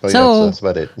 Oh, yeah, So- that's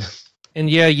about it. And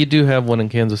yeah, you do have one in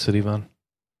Kansas City, Vaughn.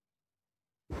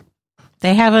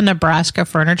 They have a Nebraska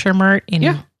furniture mart in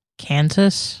Yeah.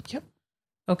 Kansas. Yep.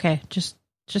 Okay, just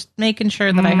making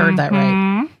sure that I heard that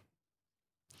right.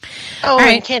 Oh,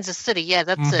 right. in Kansas City, yeah,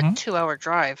 that's a 2-hour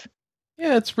drive.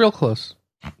 Yeah, it's real close.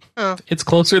 Oh. It's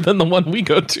closer than the one we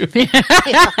go to.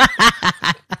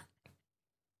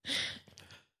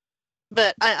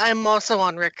 But I'm also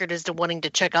on record as to wanting to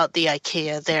check out the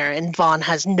IKEA there, and Vaughn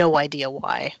has no idea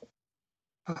why.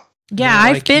 Yeah, No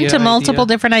I've been IKEA to multiple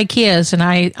idea? different IKEAs, and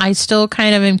I still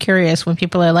kind of am curious when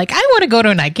people are like, I want to go to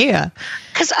an IKEA.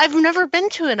 Because I've never been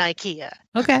to an IKEA.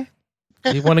 Okay.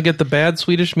 You want to get the bad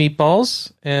Swedish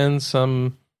meatballs and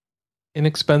some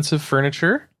inexpensive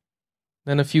furniture,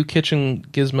 then a few kitchen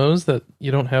gizmos that you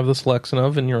don't have the selection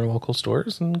of in your local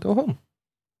stores, and go home.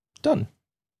 Done.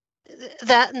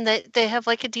 That, and they have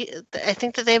like I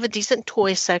think that they have a decent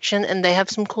toy section, and they have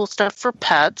some cool stuff for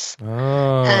pets.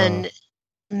 Oh. And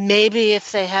maybe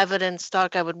if they have it in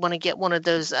stock, I would want to get one of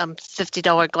those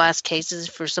 $50 glass cases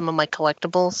for some of my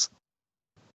collectibles.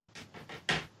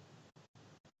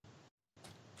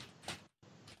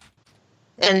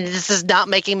 And this is not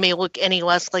making me look any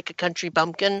less like a country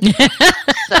bumpkin.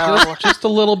 So Just a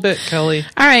little bit, Kelly.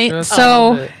 All right. Just a So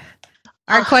little bit.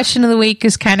 our question of the week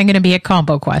is kind of going to be a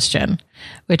combo question,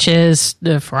 which is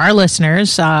for our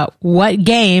listeners, what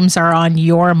games are on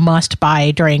your must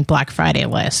buy during Black Friday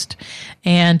list?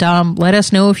 And let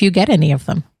us know if you get any of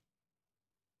them,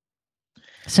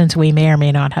 since we may or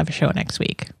may not have a show next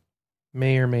week.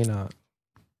 May or may not.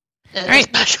 right.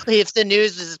 especially if the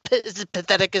news is as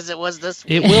pathetic as it was this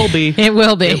week. It will be. It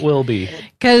will be. It will be.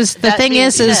 Because the That thing being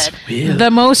is said- the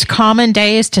most common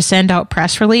days to send out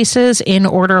press releases in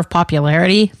order of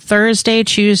popularity: Thursday,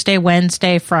 Tuesday,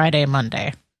 Wednesday, Friday,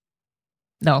 Monday.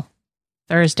 No,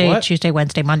 Thursday, What? Tuesday,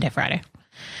 Wednesday, Monday, Friday.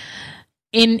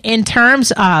 In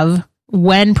terms of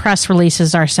when press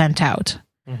releases are sent out,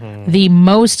 the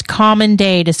most common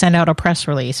day to send out a press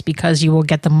release, because you will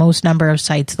get the most number of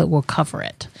sites that will cover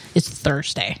it, is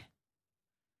Thursday.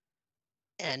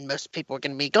 And most people are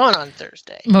going to be gone on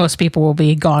Thursday. Most people will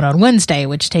be gone on Wednesday,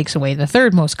 which takes away the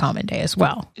third most common day as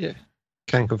well. Yeah.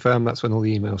 Can confirm that's when all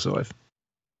the emails arrive.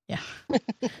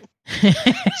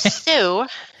 So,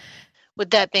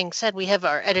 with that being said, we have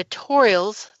our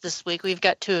editorials this week. We've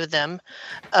got two of them.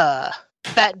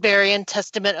 Batbarian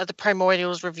Testament of the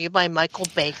Primordials review by Michael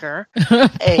Baker, a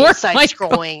Poor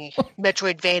side-scrolling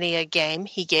Metroidvania game.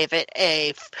 He gave it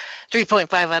a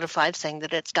 3.5 out of 5, saying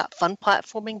that it's got fun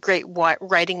platforming, great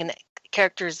writing and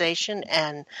characterization,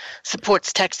 and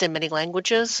supports text in many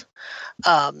languages.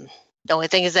 The only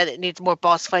thing is that it needs more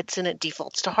boss fights and it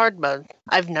defaults to hard mode.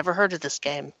 I've never heard of this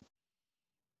game.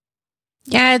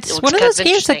 Yeah, It it's looks one of kind those of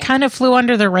games that interesting. kind of flew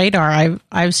under the radar.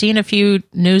 I've seen a few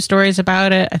news stories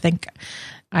about it. I think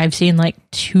I've seen like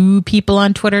 2 people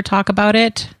on Twitter talk about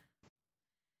it.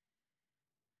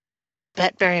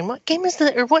 Batbarian, what game is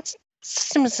that, or what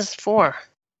system is this for?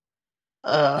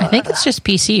 I think it's just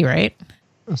PC, right?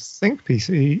 I think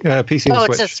PC and Oh,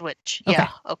 Switch. it's a Switch. Okay. Yeah,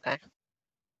 okay.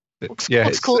 But looks- yeah,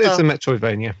 looks it's, cool, it's a though.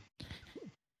 Metroidvania.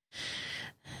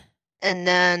 And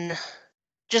then,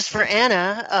 just for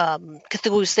Anna,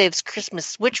 Cthulhu Saves Christmas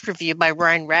Switch review by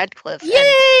Ryan Radcliffe. And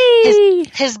Yay!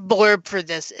 his blurb for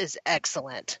this is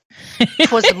excellent.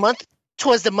 Twas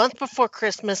the month before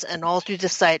Christmas, and all through the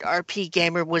site, RP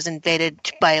Gamer was invaded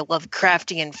by a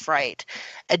Lovecraftian fright.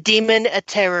 A demon, a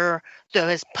terror, though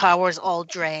his powers all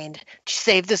drained. To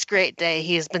save this great day,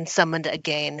 he has been summoned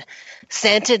again.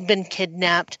 Santa had been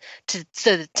kidnapped to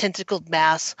the tentacled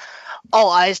mass.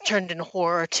 All eyes turned in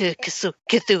horror to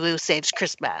Cthulhu Saves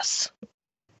Christmas.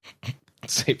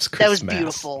 Saves Christmas. That was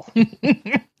beautiful.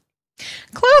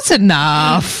 Close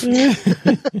enough.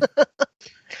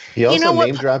 He also know what?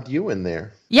 name dropped you in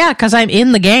there. Yeah, because I'm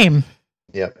in the game.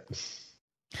 Yep.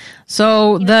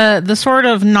 So the sort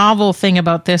of novel thing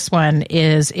about this one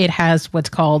is it has what's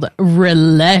called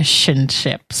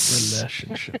relationships.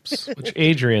 Relationships, which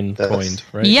Adrian That's- coined,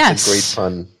 right? Yes. It's a great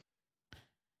pun.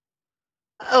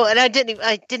 Oh, and I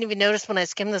didn't even notice when I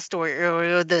skimmed the story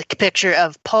earlier the picture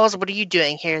of Paws. What are you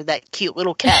doing here? That cute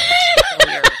little cat. was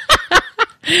earlier.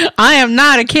 I am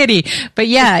not a kitty. But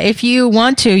yeah, if you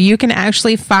want to, you can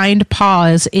actually find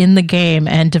Paws in the game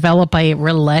and develop a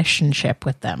relationship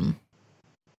with them.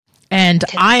 And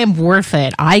I am worth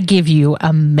it. I give you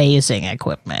amazing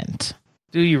equipment.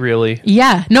 Do you really?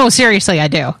 Yeah. No, seriously, I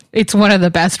do. It's one of the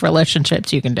best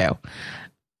relationships you can do.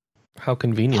 How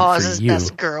convenient Paws for is you.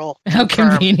 best girl. How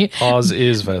convenient. Paws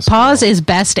is best. Paws girl. is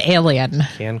best alien.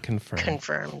 Can confirm.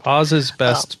 Confirmed. Paws is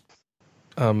best.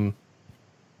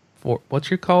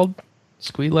 What's you called?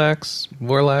 Squealax?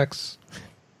 Vorlax?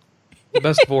 The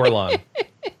best Vorlon.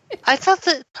 I thought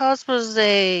that Paws was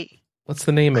a... What's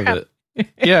the name of it?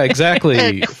 Yeah,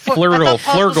 exactly. Flurgle.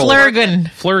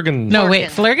 Flurgan. No, wait.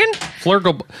 Flurgan?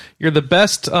 Flurgle. You're the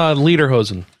best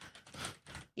Lederhosen.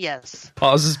 Yes.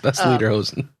 Paws is best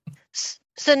Lederhosen.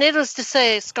 So needless to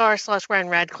say, Scar/Ryan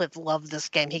Radcliffe loved this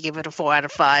game. He gave it a 4 out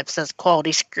of 5, says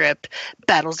quality script,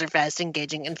 battles are fast,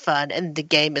 engaging, and fun, and the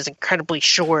game is incredibly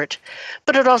short,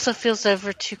 but it also feels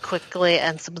over too quickly,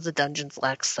 and some of the dungeons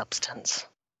lack substance.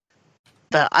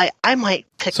 But I might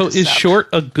pick So this is up. short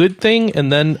a good thing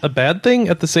and then a bad thing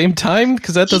at the same time?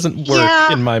 Because that doesn't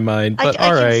work in my mind, but I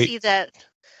all can right. see that.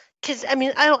 Because, I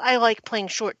mean, I like playing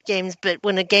short games, but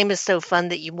when a game is so fun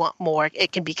that you want more,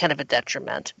 it can be kind of a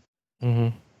detriment.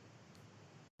 Mm-hmm.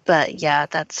 But yeah,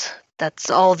 that's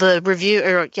all the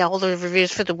all the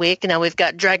reviews for the week. And now we've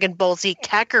got Dragon Ball Z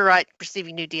Kakarot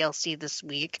receiving new DLC this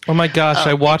week. Oh my gosh,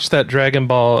 I watched that Dragon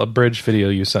Ball abridged video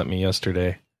you sent me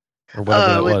yesterday. Or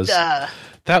whatever that was.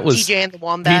 That was DJ and the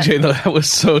Wombat. that was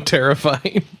so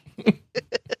terrifying.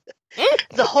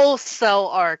 The whole Cell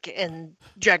arc in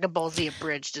Dragon Ball Z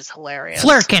abridged is hilarious.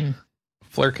 Flurkin.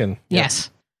 Flurkin.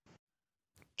 Yes.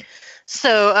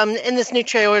 So, in this new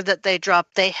trailer that they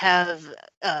dropped, they have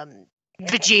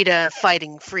Vegeta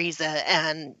fighting Frieza,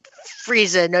 and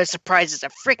Frieza, no surprise, is a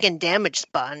freaking damage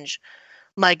sponge.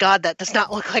 My God, that does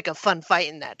not look like a fun fight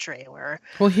in that trailer.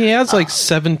 Well, he has like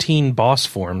 17 boss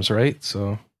forms, right?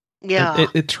 So yeah,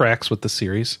 it tracks with the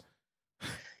series.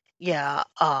 Yeah.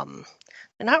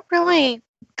 They're not really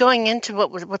going into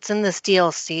what's in this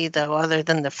DLC though, other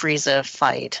than the Frieza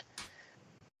fight.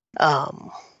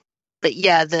 But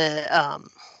yeah,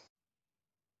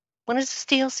 when is this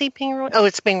DLC being released? Oh,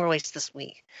 it's being released this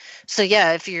week. So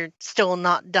yeah, if you're still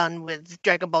not done with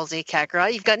Dragon Ball Z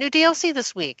Kakarot, you've got new DLC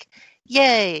this week.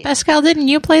 Yay! Pascal, didn't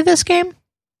you play this game?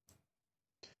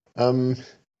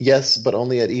 Yes, but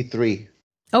only at E3.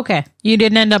 Okay. You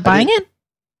didn't end up buying it?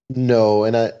 No,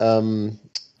 and I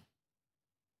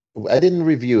didn't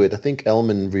review it. I think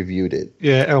Elman reviewed it.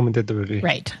 Yeah, Elman did the review.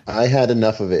 Right. I had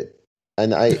enough of it.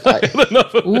 And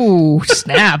Ooh,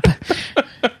 snap.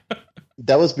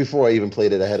 That was before I even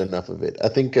played it. I had enough of it. I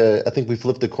think we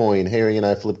flipped a coin. Harry and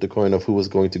I flipped a coin of who was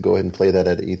going to go ahead and play that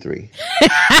at E3.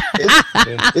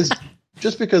 It's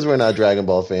just because we're not Dragon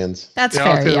Ball fans. That's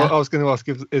fair. I was going to ask,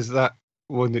 is that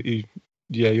one that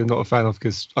you're not a fan of?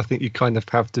 Because I think you kind of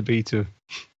have to be to.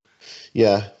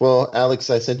 Yeah. Well, Alex,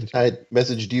 I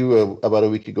messaged you about a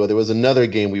week ago. There was another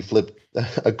game we flipped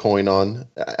a coin on.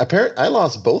 Apparently, I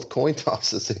lost both coin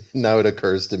tosses. Now it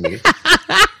occurs to me.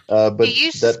 But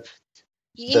that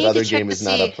other game is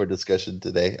not up for discussion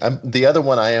today. The other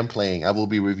one I am playing. I will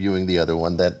be reviewing the other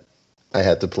one that I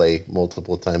had to play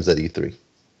multiple times at E3.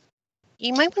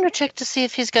 You might want to check to see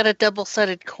if he's got a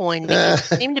double-sided coin. Because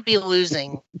he seem to be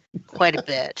losing quite a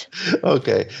bit.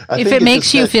 Okay. If it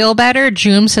makes you feel better,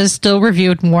 Jooms has still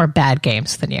reviewed more bad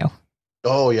games than you.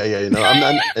 Oh yeah. You know, I'm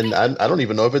not, and I don't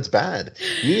even know if it's bad.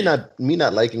 Me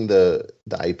not liking the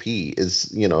IP is,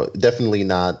 definitely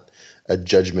not a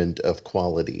judgment of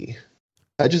quality.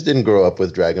 I just didn't grow up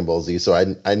with Dragon Ball Z, so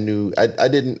I knew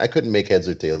I couldn't make heads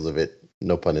or tails of it.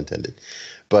 No pun intended.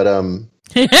 But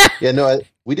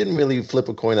we didn't really flip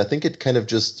a coin. I think it kind of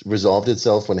just resolved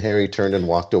itself when Harry turned and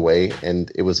walked away,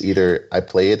 and it was either I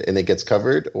play it and it gets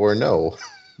covered or no.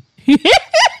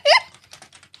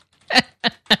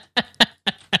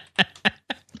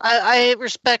 I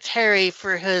respect Harry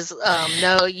for his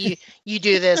no, you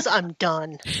do this, I'm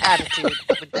done attitude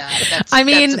with that.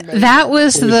 That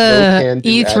was the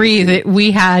E3 attitude. That we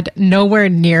had nowhere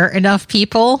near enough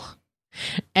people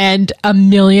and a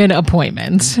million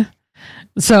appointments.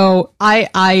 So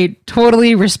I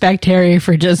totally respect Harry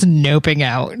for just noping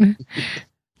out.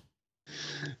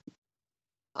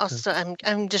 Also,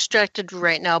 I'm distracted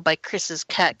right now by Chris's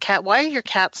cat. Cat, why are your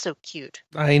cats so cute?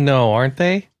 I know, aren't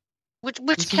they?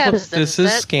 Which cat is this? This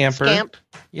is Scamper. Scamp?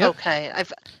 Yep. Okay,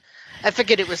 I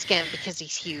figured it was Scamp because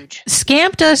he's huge.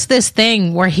 Scamp does this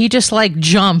thing where he just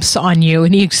jumps on you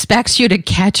and he expects you to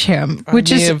catch him, I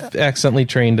have accidentally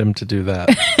trained him to do that.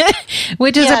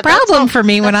 Which is a problem for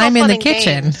me when I'm in the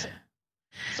kitchen.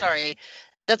 Sorry.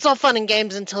 That's all fun and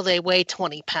games until they weigh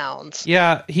 20 pounds.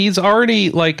 Yeah, he's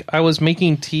already, like, I was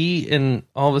making tea, and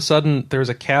all of a sudden, there's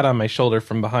a cat on my shoulder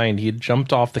from behind. He had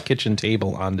jumped off the kitchen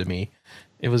table onto me.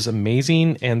 It was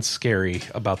amazing and scary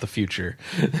about the future.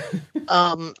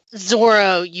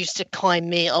 Zorro used to climb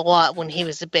me a lot when he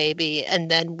was a baby,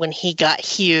 and then when he got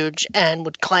huge and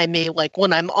would climb me, like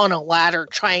when I'm on a ladder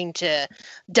trying to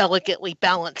delicately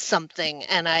balance something,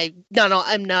 and I'm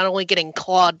not only getting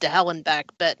clawed to hell and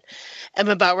back, but I'm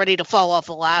about ready to fall off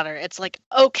a ladder. It's like,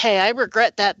 okay, I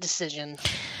regret that decision.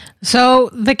 So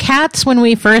the cats, when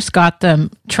we first got them,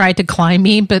 tried to climb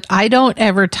me, but I don't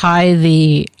ever tie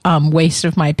the waist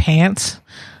of my pants.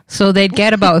 So they'd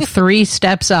get about 3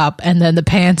 steps up, and then the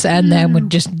pants and them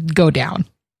would just go down.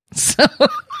 So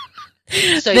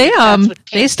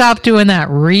they stopped doing that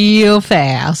real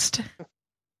fast.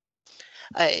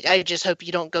 I just hope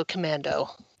you don't go commando.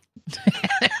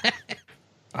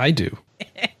 I do.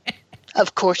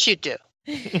 Of course you do.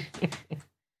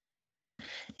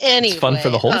 Anyway, it's fun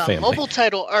for the whole family. Mobile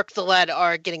title Ark the Lad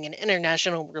R getting an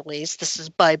international release. This is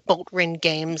by Bolt Ring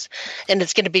Games, and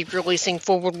it's going to be releasing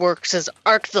ForwardWorks'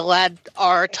 Ark the Lad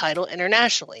R title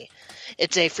internationally.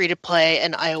 It's a free-to-play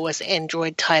and iOS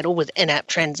Android title with in-app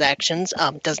transactions.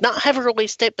 Does not have a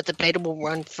release date, but the beta will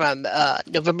run from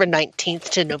November 19th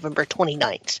to November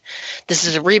 29th. This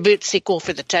is a reboot sequel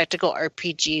for the tactical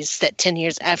RPG set 10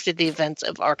 years after the events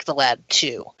of Ark the Lad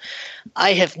 2.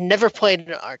 I have never played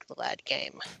an Ark the Lad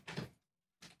game,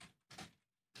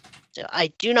 so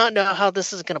I do not know how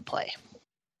this is going to play.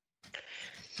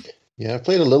 Yeah, I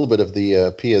played a little bit of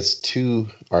the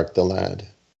PS2 Ark the Lad.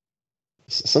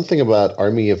 Something about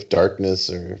Army of Darkness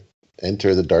or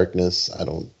Enter the Darkness. I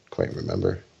don't quite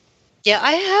remember. Yeah,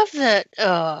 I have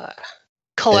that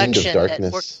collection. End of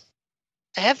Darkness.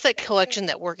 I have that collection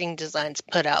that Working Designs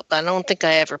put out, but I don't think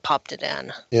I ever popped it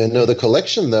in. Yeah, no, the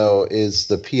collection, though, is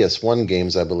the PS1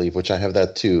 games, I believe, which I have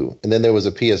that too. And then there was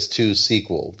a PS2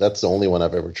 sequel. That's the only one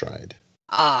I've ever tried.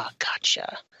 Ah,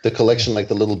 gotcha. The collection, like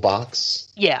the little box?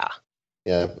 Yeah.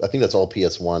 Yeah, I think that's all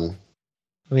PS1.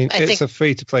 I mean, it's a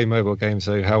free-to-play mobile game,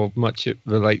 so how much it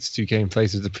relates to gameplay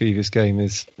to the previous game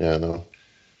is... Yeah, I know.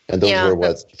 And those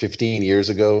were, 15 years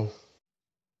ago?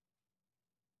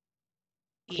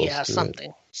 Yeah,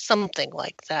 something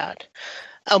like that.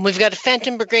 We've got a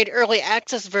Phantom Brigade Early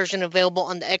Access version available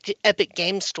on the Epic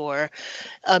Game Store.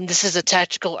 This is a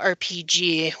tactical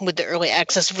RPG with the Early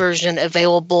Access version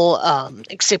available,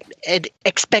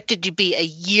 expected to be a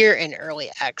year in Early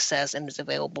Access, and is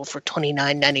available for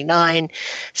 $29.99.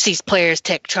 Sees players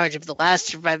take charge of the last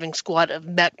surviving squad of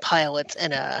mech pilots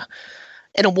in a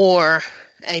war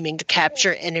aiming to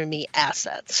capture enemy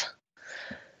assets.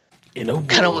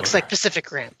 Kind of looks like Pacific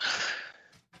Rim.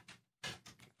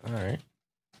 All right.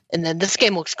 And then this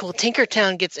game looks cool.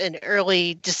 Tinkertown gets an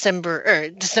early December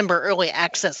early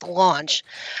access launch.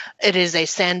 It is a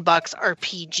sandbox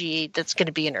RPG that's going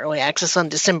to be in early access on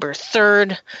December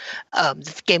 3rd.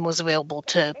 The game was available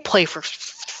to play for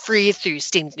free through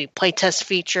Steam's new playtest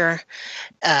feature.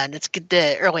 And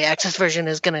the early access version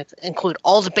is going to include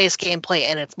all the base gameplay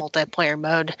and its multiplayer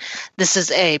mode. This is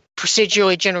a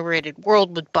procedurally generated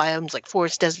world with biomes like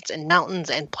forests, deserts, and mountains,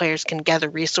 and players can gather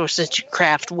resources to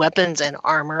craft weapons and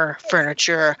armor,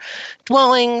 furniture,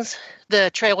 dwellings.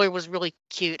 The trailer was really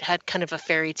cute, had kind of a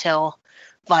fairy tale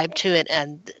vibe to it,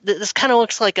 and this kind of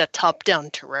looks like a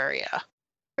top-down Terraria,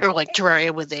 or like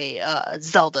Terraria with a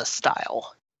Zelda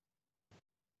style.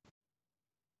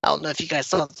 I don't know if you guys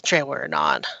saw the trailer or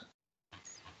not.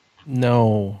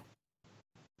 No.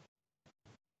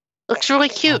 Looks really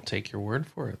cute. I'll take your word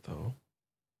for it, though.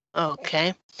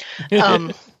 Okay.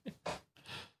 Are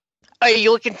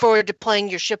you looking forward to playing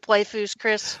your ship waifus,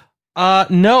 Chris?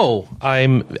 No.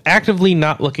 I'm actively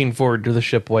not looking forward to the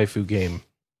ship waifu game.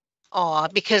 Aw,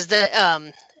 because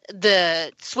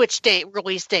the Switch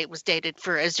release date was dated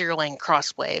for Azure Lane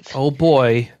Crosswave. Oh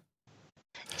boy.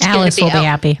 Alice will be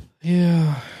happy.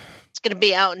 Yeah. It's going to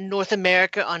be out in North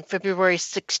America on February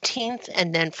 16th,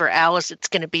 and then for Alice, it's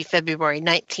going to be February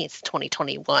 19th,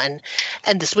 2021.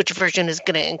 And the Switch version is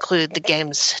going to include the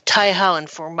game's Taiho and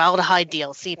Formaldehyde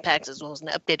DLC packs, as well as an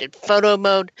updated photo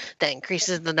mode that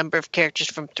increases the number of characters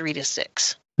from 3 to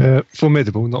 6.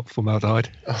 Formidable, not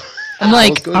formaldehyde. I'm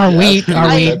like, are we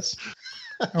embalming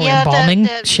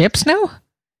that ships now?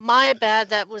 My bad.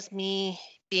 That was me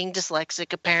being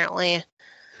dyslexic, apparently.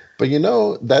 But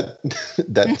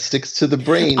that sticks to the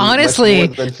brain.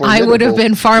 Honestly, I would have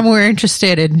been far more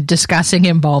interested in discussing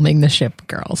embalming the ship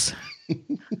girls.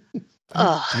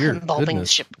 Embalming the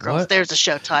ship girls. What? There's a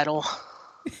show title.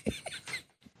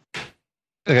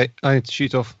 Okay, I need to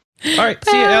shoot off. All right,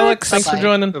 see you, Alex. Thanks for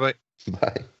joining. Bye-bye.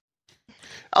 Bye.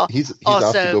 He's also,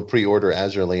 off to go pre-order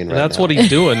Azure Lane right That's now. what he's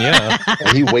doing, yeah.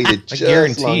 And he waited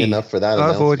just long enough for that.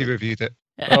 I've already reviewed it.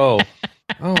 Oh.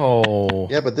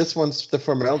 Yeah, but this one's the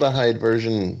formaldehyde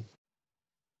version.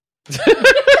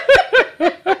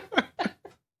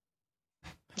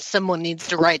 someone needs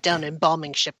to write down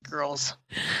embalming ship girls.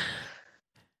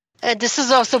 And this is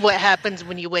also what happens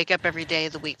when you wake up every day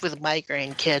of the week with a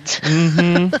migraine, kids.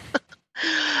 Mm-hmm.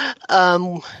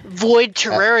 Void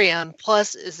Terrarium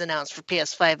Plus is announced for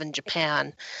PS5 in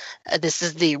Japan. This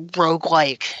is the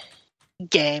roguelike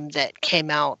game that came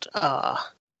out. I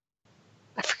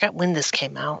forgot when this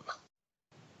came out.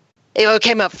 It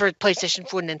came out for PlayStation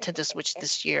 4 and Nintendo Switch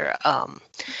this year.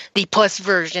 The Plus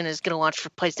version is going to launch for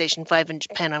PlayStation 5 in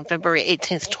Japan on February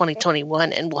 18th,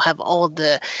 2021, and will have all of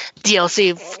the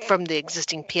DLC from the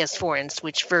existing PS4 and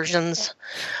Switch versions.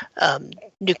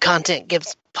 New content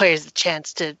gives players the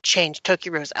chance to change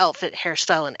Tokiro's outfit,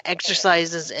 hairstyle, and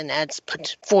exercises, and adds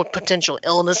 4 potential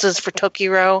illnesses for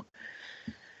Tokiro.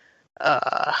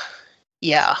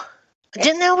 Yeah.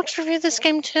 Didn't Alex review this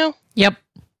game too? Yep.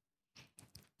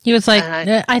 He was like,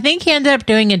 I think he ended up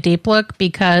doing a deep look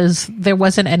because there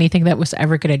wasn't anything that was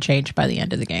ever going to change by the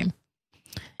end of the game.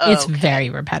 It's very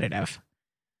repetitive.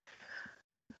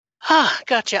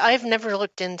 Gotcha. I've never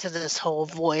looked into this whole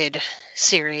Void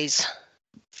series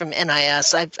from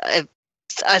NIS.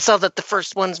 I saw that the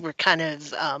first ones were kind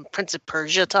of Prince of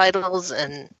Persia titles,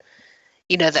 and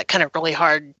that kind of really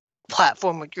hard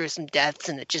platform with gruesome deaths,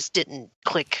 and it just didn't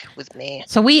click with me.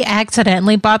 So we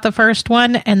accidentally bought the first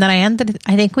one, and then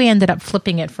I think we ended up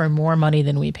flipping it for more money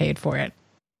than we paid for it.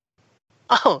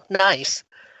 Oh, nice.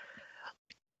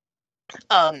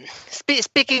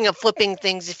 Speaking of flipping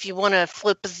things, if you want to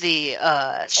flip the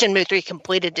Shenmue 3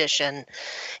 Complete Edition,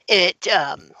 it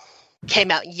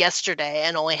came out yesterday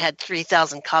and only had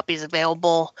 3,000 copies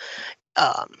available.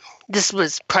 This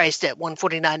was priced at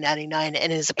 $149.99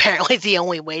 and is apparently the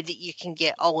only way that you can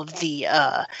get all of the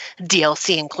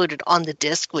DLC included on the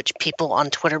disc, which people on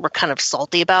Twitter were kind of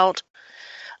salty about.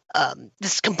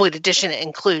 This complete edition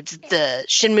includes the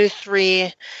Shenmue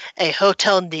 3, a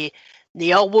Hotel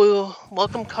Niaowu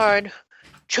welcome card,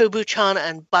 Chobu-chan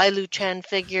and Bailu-chan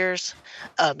figures,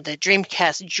 the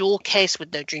Dreamcast jewel case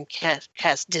with no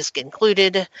Dreamcast disc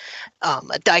included,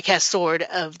 a die-cast sword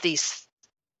of the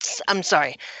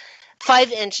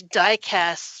 5-inch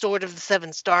die-cast Sword of the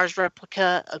 7 Stars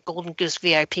replica, a Golden Goose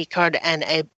VIP card, and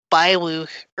a Bailu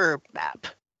herb map.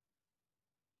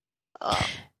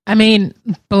 I mean,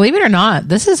 believe it or not,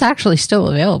 this is actually still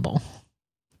available.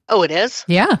 Oh, it is?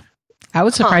 Yeah. I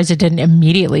was surprised it didn't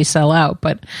immediately sell out,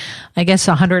 but I guess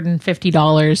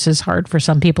 $150 is hard for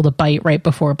some people to bite right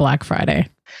before Black Friday.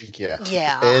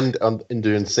 Yeah. And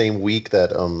during the same week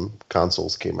that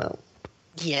consoles came out.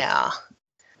 Yeah.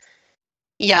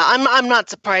 Yeah, I'm not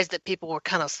surprised that people were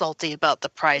kind of salty about the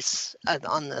price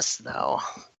on this, though.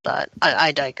 But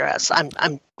I digress.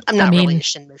 I'm not really a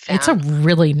Shenmue fan. It's a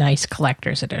really nice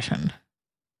collector's edition.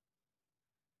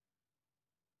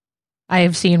 I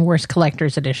have seen worse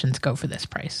collector's editions go for this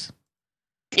price.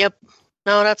 Yep.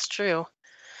 No, that's true.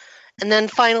 And then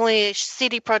finally,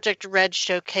 CD Projekt Red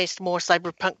showcased more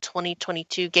Cyberpunk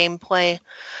 2022 gameplay.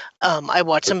 I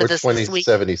watched some of this week.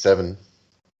 2077.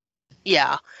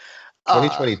 Yeah.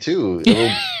 2022.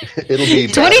 It'll be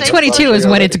 2022 is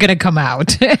when it's going to come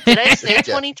out. Did I say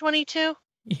 2022?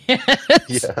 Yes.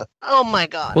 Yeah. Oh my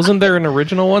god. Wasn't there an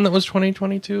original one that was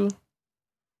 2022?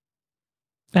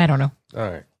 I don't know.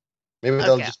 All right. Maybe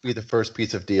that'll just be the first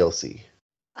piece of DLC.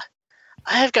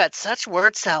 I have got such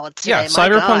word salad today. Yeah, my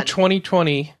Cyberpunk God.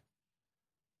 2020.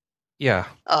 Yeah.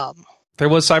 There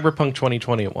was Cyberpunk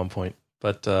 2020 at one point.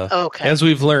 But as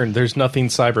we've learned, there's nothing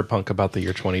cyberpunk about the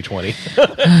year 2020.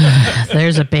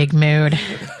 There's a big mood.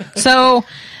 So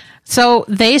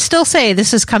they still say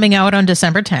this is coming out on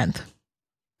December 10th.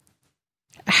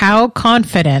 How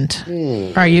confident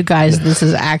are you guys this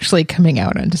is actually coming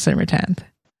out on December 10th?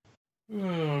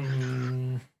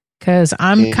 Because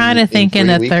I'm kind of thinking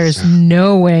that there's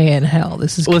no way in hell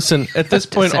this is. Listen, at this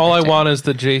point, December all I 10th. want is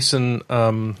the Jason,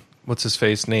 what's his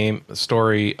face name,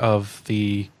 story of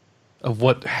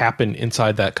what happened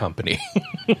inside that company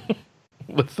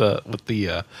with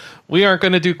the we aren't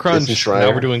going to do crunch.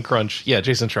 Now we're doing crunch. Yeah,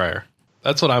 Jason Schreier.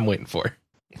 That's what I'm waiting for.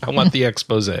 I want the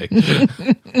expose,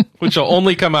 which will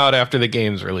only come out after the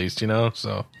game's released.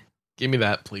 So give me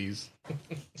that, please.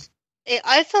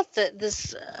 I thought that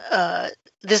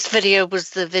this video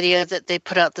was the video that they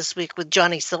put out this week with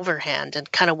Johnny Silverhand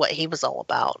and kind of what he was all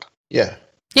about. Yeah.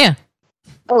 Yeah.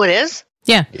 Oh, it is?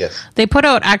 Yeah. Yes. They put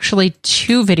out actually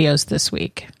 2 videos this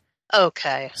week.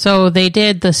 Okay. So they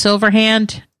did the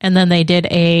Silverhand And then they did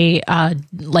a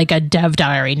like a dev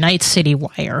diary, Night City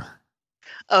Wire.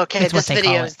 Okay, That's what this they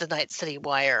video call is the Night City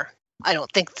Wire. I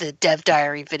don't think the dev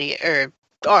diary video or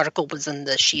article was in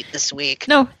the sheet this week.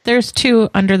 No, there's 2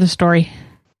 under the story.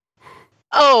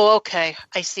 Oh, okay.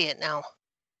 I see it now.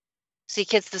 See,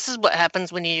 kids, this is what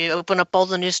happens when you open up all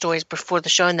the news stories before the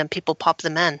show and then people pop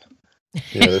them in.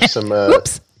 Yeah, there's some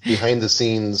Oops. behind the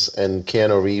scenes and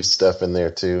Keanu Reeves stuff in there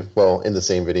too. Well, in the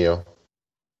same video.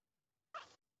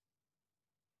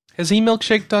 Has he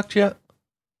milkshake ducked yet?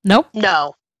 Nope.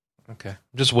 No. Okay.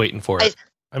 I'm just waiting for it.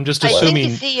 I'm just I think assuming.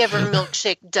 if he ever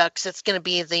milkshake ducks, it's going to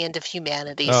be the end of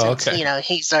humanity Oh, since, okay.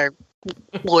 He's our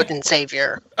Lord and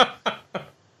Savior.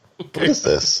 What is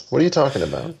this? What are you talking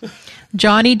about?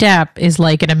 Johnny Depp is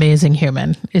like an amazing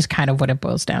human, is kind of what it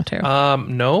boils down to.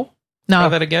 No. No. Try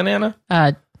that again, Anna.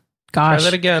 Gosh. Try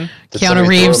that again. Did Keanu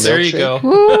somebody throw a Reeves. There you go.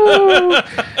 Woo.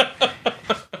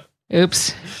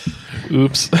 Oops.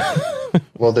 Oops.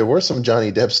 Well, there were some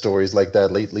Johnny Depp stories like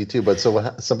that lately too. But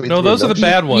so somebody. No, threw a those are the milkshake?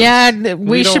 bad ones. Yeah,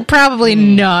 we should probably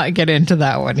not get into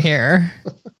that one here.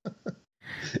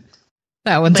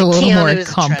 That one's But a little Keanu more is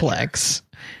a treasure. complex.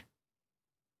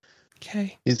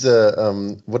 Okay. He's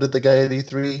a what did the guy at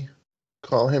E3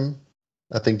 call him?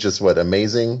 I think just what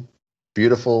amazing,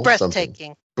 beautiful, something.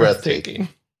 Breathtaking. Breathtaking.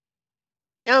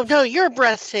 No, you're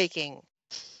breathtaking.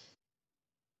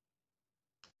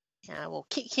 Yeah, well,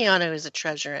 Keanu is a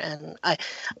treasure, and I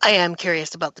am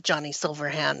curious about the Johnny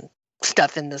Silverhand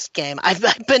stuff in this game. I've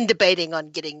been debating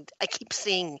on getting. I keep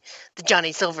seeing the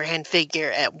Johnny Silverhand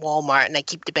figure at Walmart, and I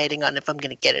keep debating on if I'm going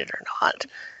to get it or not.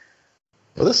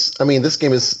 Well, this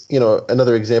game is,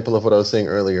 another example of what I was saying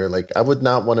earlier. Like, I would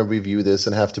not want to review this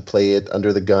and have to play it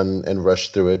under the gun and rush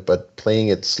through it, but playing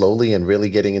it slowly and really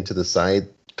getting into the side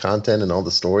content and all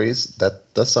the stories,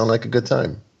 that does sound like a good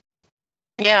time.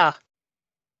 Yeah.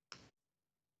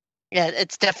 Yeah,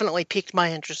 it's definitely piqued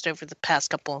my interest over the past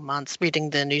couple of months, reading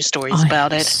the news stories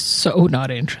about it. So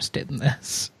not interested in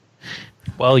this.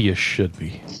 Well, you should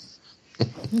be.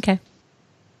 Okay.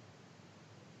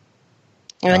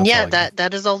 And That's yeah, all I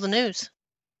that is all the news.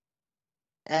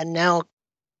 And now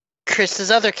Chris's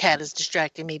other cat is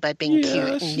distracting me by being cute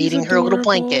and she's needing her little adorable.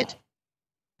 blanket.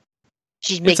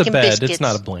 She's It's making a bed. biscuits. It's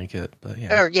not a blanket, but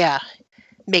yeah. Or yeah,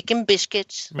 making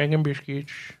biscuits. Making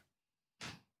biscuits.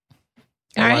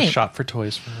 All I right. shot for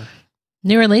toys for her.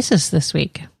 New releases this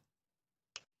week.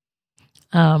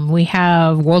 We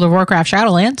have World of Warcraft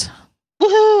Shadowlands.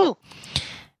 Woohoo!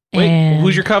 Wait, and,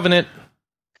 who's your covenant?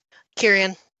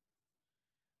 Kyrian.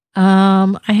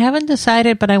 I haven't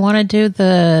decided, but I want to do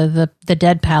the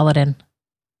Dead Paladin.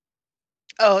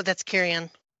 Oh, that's Kyrian.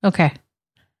 Okay.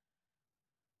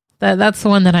 That's the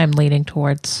one that I'm leaning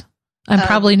towards. I'm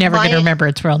probably never going to remember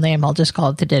its real name. I'll just call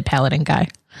it the Dead Paladin guy.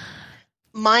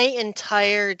 My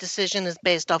entire decision is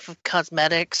based off of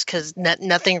cosmetics because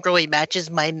nothing really matches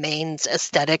my main's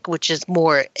aesthetic, which is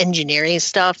more engineering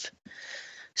stuff.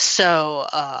 So,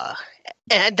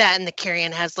 and the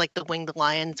Kyrian has like the winged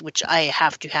lions, which I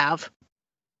have to have.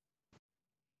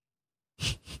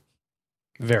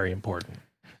 Very important.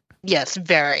 Yes,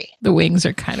 very. The wings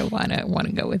are kind of want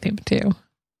to go with him too.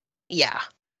 Yeah.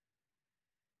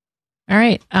 All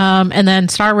right. And then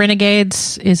Star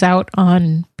Renegades is out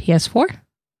on PS4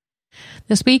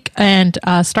 this week. And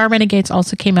Star Renegades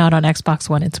also came out on Xbox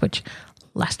One and Switch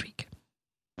last week.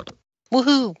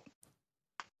 Woohoo!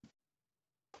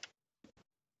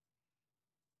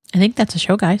 I think that's a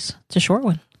show, guys. It's a short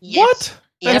one. Yes. What?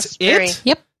 Yes, That's very. it?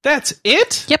 Yep. That's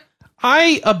it? Yep.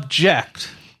 I object.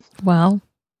 Well,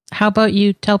 how about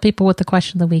you tell people what the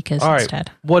question of the week is All right.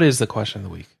 instead? What is the question of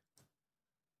the week?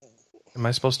 Am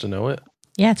I supposed to know it?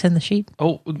 Yeah, it's in the sheet.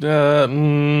 Oh,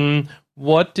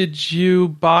 what did you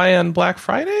buy on Black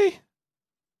Friday?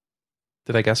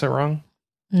 Did I guess it wrong?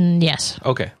 Yes.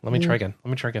 Okay, let me try again.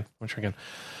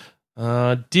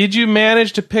 Did you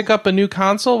manage to pick up a new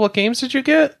console? What games did you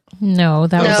get? No,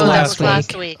 that was No, last that was week.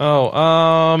 last week.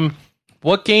 Oh,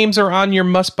 what games are on your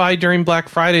must-buy during Black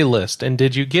Friday list, and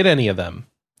did you get any of them?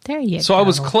 There you go. So I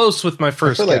was close with my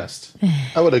first I feel like- guess.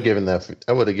 I would have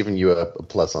given you a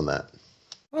plus on that.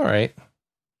 All right,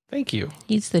 thank you.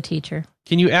 He's the teacher.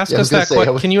 Can you ask Yeah, I us was that?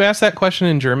 gonna say, Can you ask that question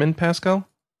in German, Pascal?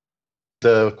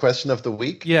 The question of the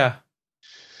week? Yeah.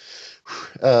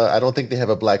 I don't think they have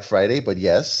a Black Friday, but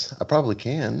yes, I probably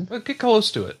can. Well, get close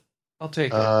to it. I'll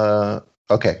take it.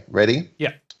 Okay, ready?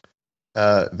 Yeah.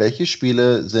 Welche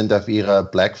Spiele sind auf Ihrer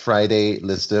Black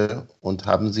Friday-Liste und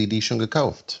haben Sie die schon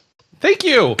gekauft? Thank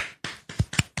you.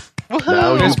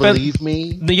 Now you There's been- believe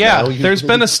me? Yeah, Now you there's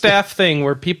been a believe- staff thing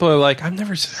where people are like, I've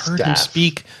never heard him Staff.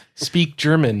 speak speak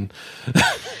German?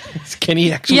 Can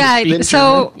he actually? Yeah. speak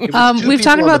So German? we've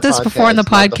talked about this before in the not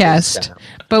the whole podcast, staff.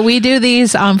 but we do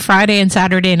these Friday and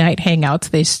Saturday night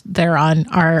hangouts. They're on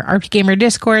our RP Gamer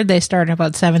Discord. They start at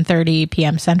about 7:30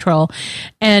 p.m. Central,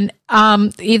 and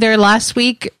either last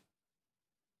week,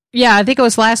 I think it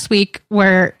was last week,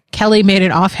 where Kelley made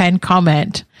an offhand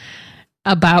comment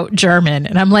about German,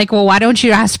 and I'm like, well, why don't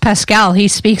you ask Pascal? He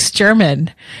speaks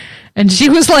German. And she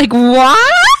was like,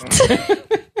 what?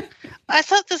 I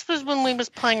thought this was when we was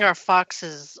playing our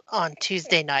foxes on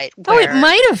Tuesday night. Oh, it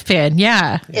might have been,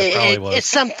 yeah. It probably was.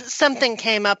 Something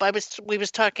came up. We was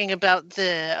talking about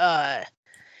the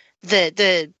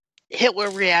Hitler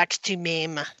reacts to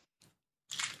meme.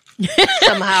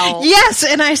 Somehow. Yes,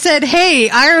 and I said, hey,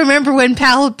 I remember when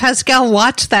Pascal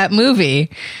watched that movie.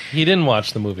 He didn't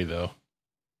watch the movie, though.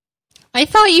 I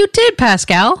thought you did,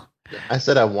 Pascal. I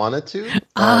said I wanted to.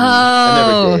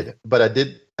 I never did, but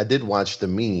I did watch the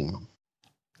meme.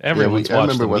 Everyone's I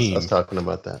watched remember the meme. us talking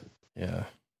about that. Yeah.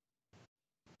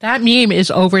 That meme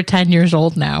is over 10 years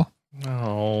old now.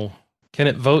 Oh. Can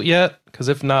it vote yet? Because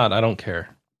if not, I don't care.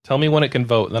 Tell me when it can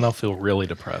vote, then I'll feel really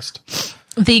depressed.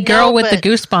 The girl with the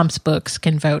Goosebumps books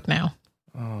can vote now.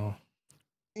 Oh.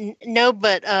 No,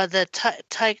 but the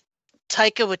Taika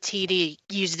Waititi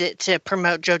used it to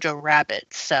promote Jojo Rabbit,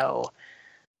 so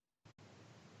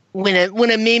when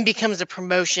a meme becomes a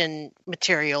promotion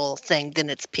material thing, then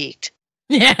it's peaked.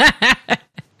 Yeah.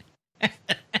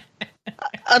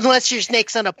 Unless your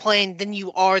snake's on a plane, then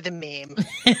you are the meme.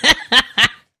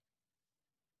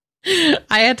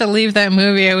 I had to leave that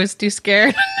movie. I was too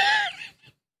scared.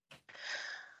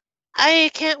 I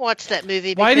can't watch that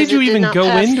movie. Why did because you it even not go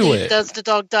pass into the it?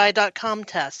 DoesTheDogDie.com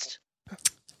test.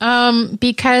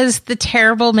 Because the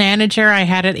terrible manager I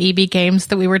had at EB Games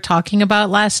that we were talking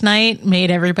about last night made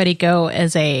everybody go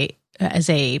as a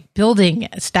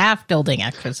staff building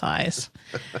exercise.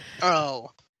 Oh.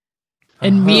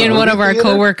 And me and one of our Theater?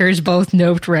 coworkers both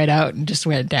noped right out and just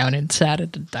went down and sat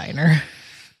at the diner.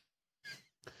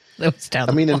 That was down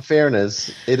I mean, the in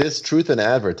fairness, it is truth in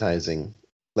advertising.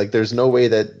 Like, there's no way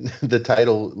that the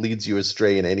title leads you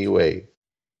astray in any way.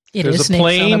 It There's is a snakes on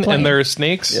plane, a plane. and there are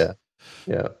snakes. Yeah.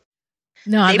 Yeah.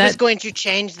 No, They was that going to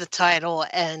change the title,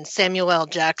 and Samuel L.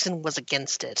 Jackson was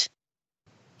against it.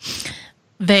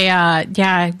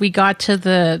 we got to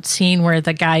the scene where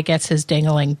the guy gets his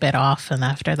dingling bit off, and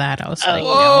after that I was like,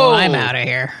 Whoa. no, I'm out of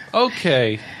here.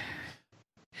 Okay.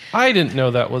 I didn't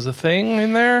know that was a thing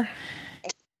in there.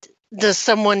 Does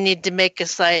someone need to make a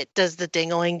site,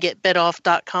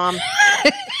 doesthedinglingetbitoff.com?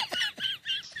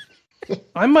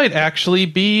 I might actually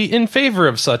be in favor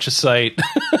of such a site.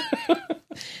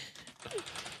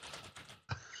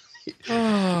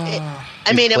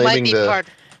 I mean, it might be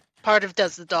part of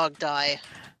Does the Dog Die?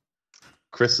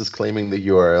 Chris is claiming the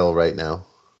URL right now.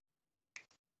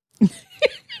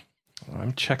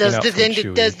 I'm checking out from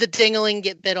Chewy. Does the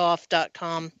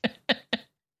dinglingetbitoff.com?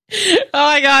 Oh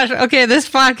my gosh. Okay, this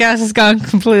podcast has gone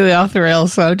completely off the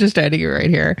rails, so I'm just ending it right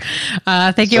here.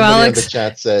 Thank you, Somebody Alex. in the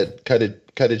chat said, cut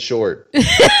it short. No!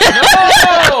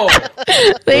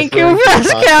 Thank you, Referring to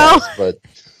the Pascal. podcast, but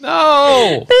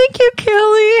No! Thank you,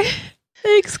 Kelley.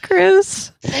 Thanks,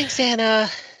 Chris. Thanks, Anna.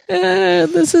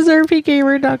 This is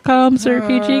RPGamer.com's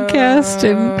RPG cast,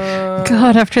 and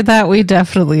God, after that, we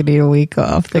definitely need a week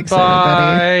off. Thanks,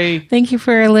 everybody. Bye. Thank you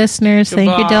for our listeners. Thank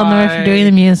you, Del North, for doing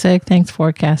the music. Thanks,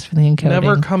 Forecast, for the encoding.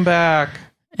 Never come back.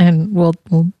 And we'll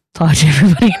talk to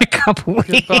everybody in a couple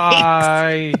weeks.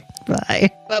 Goodbye. Bye.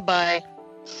 Bye-bye.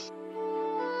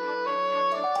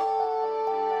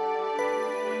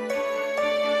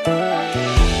 Bye.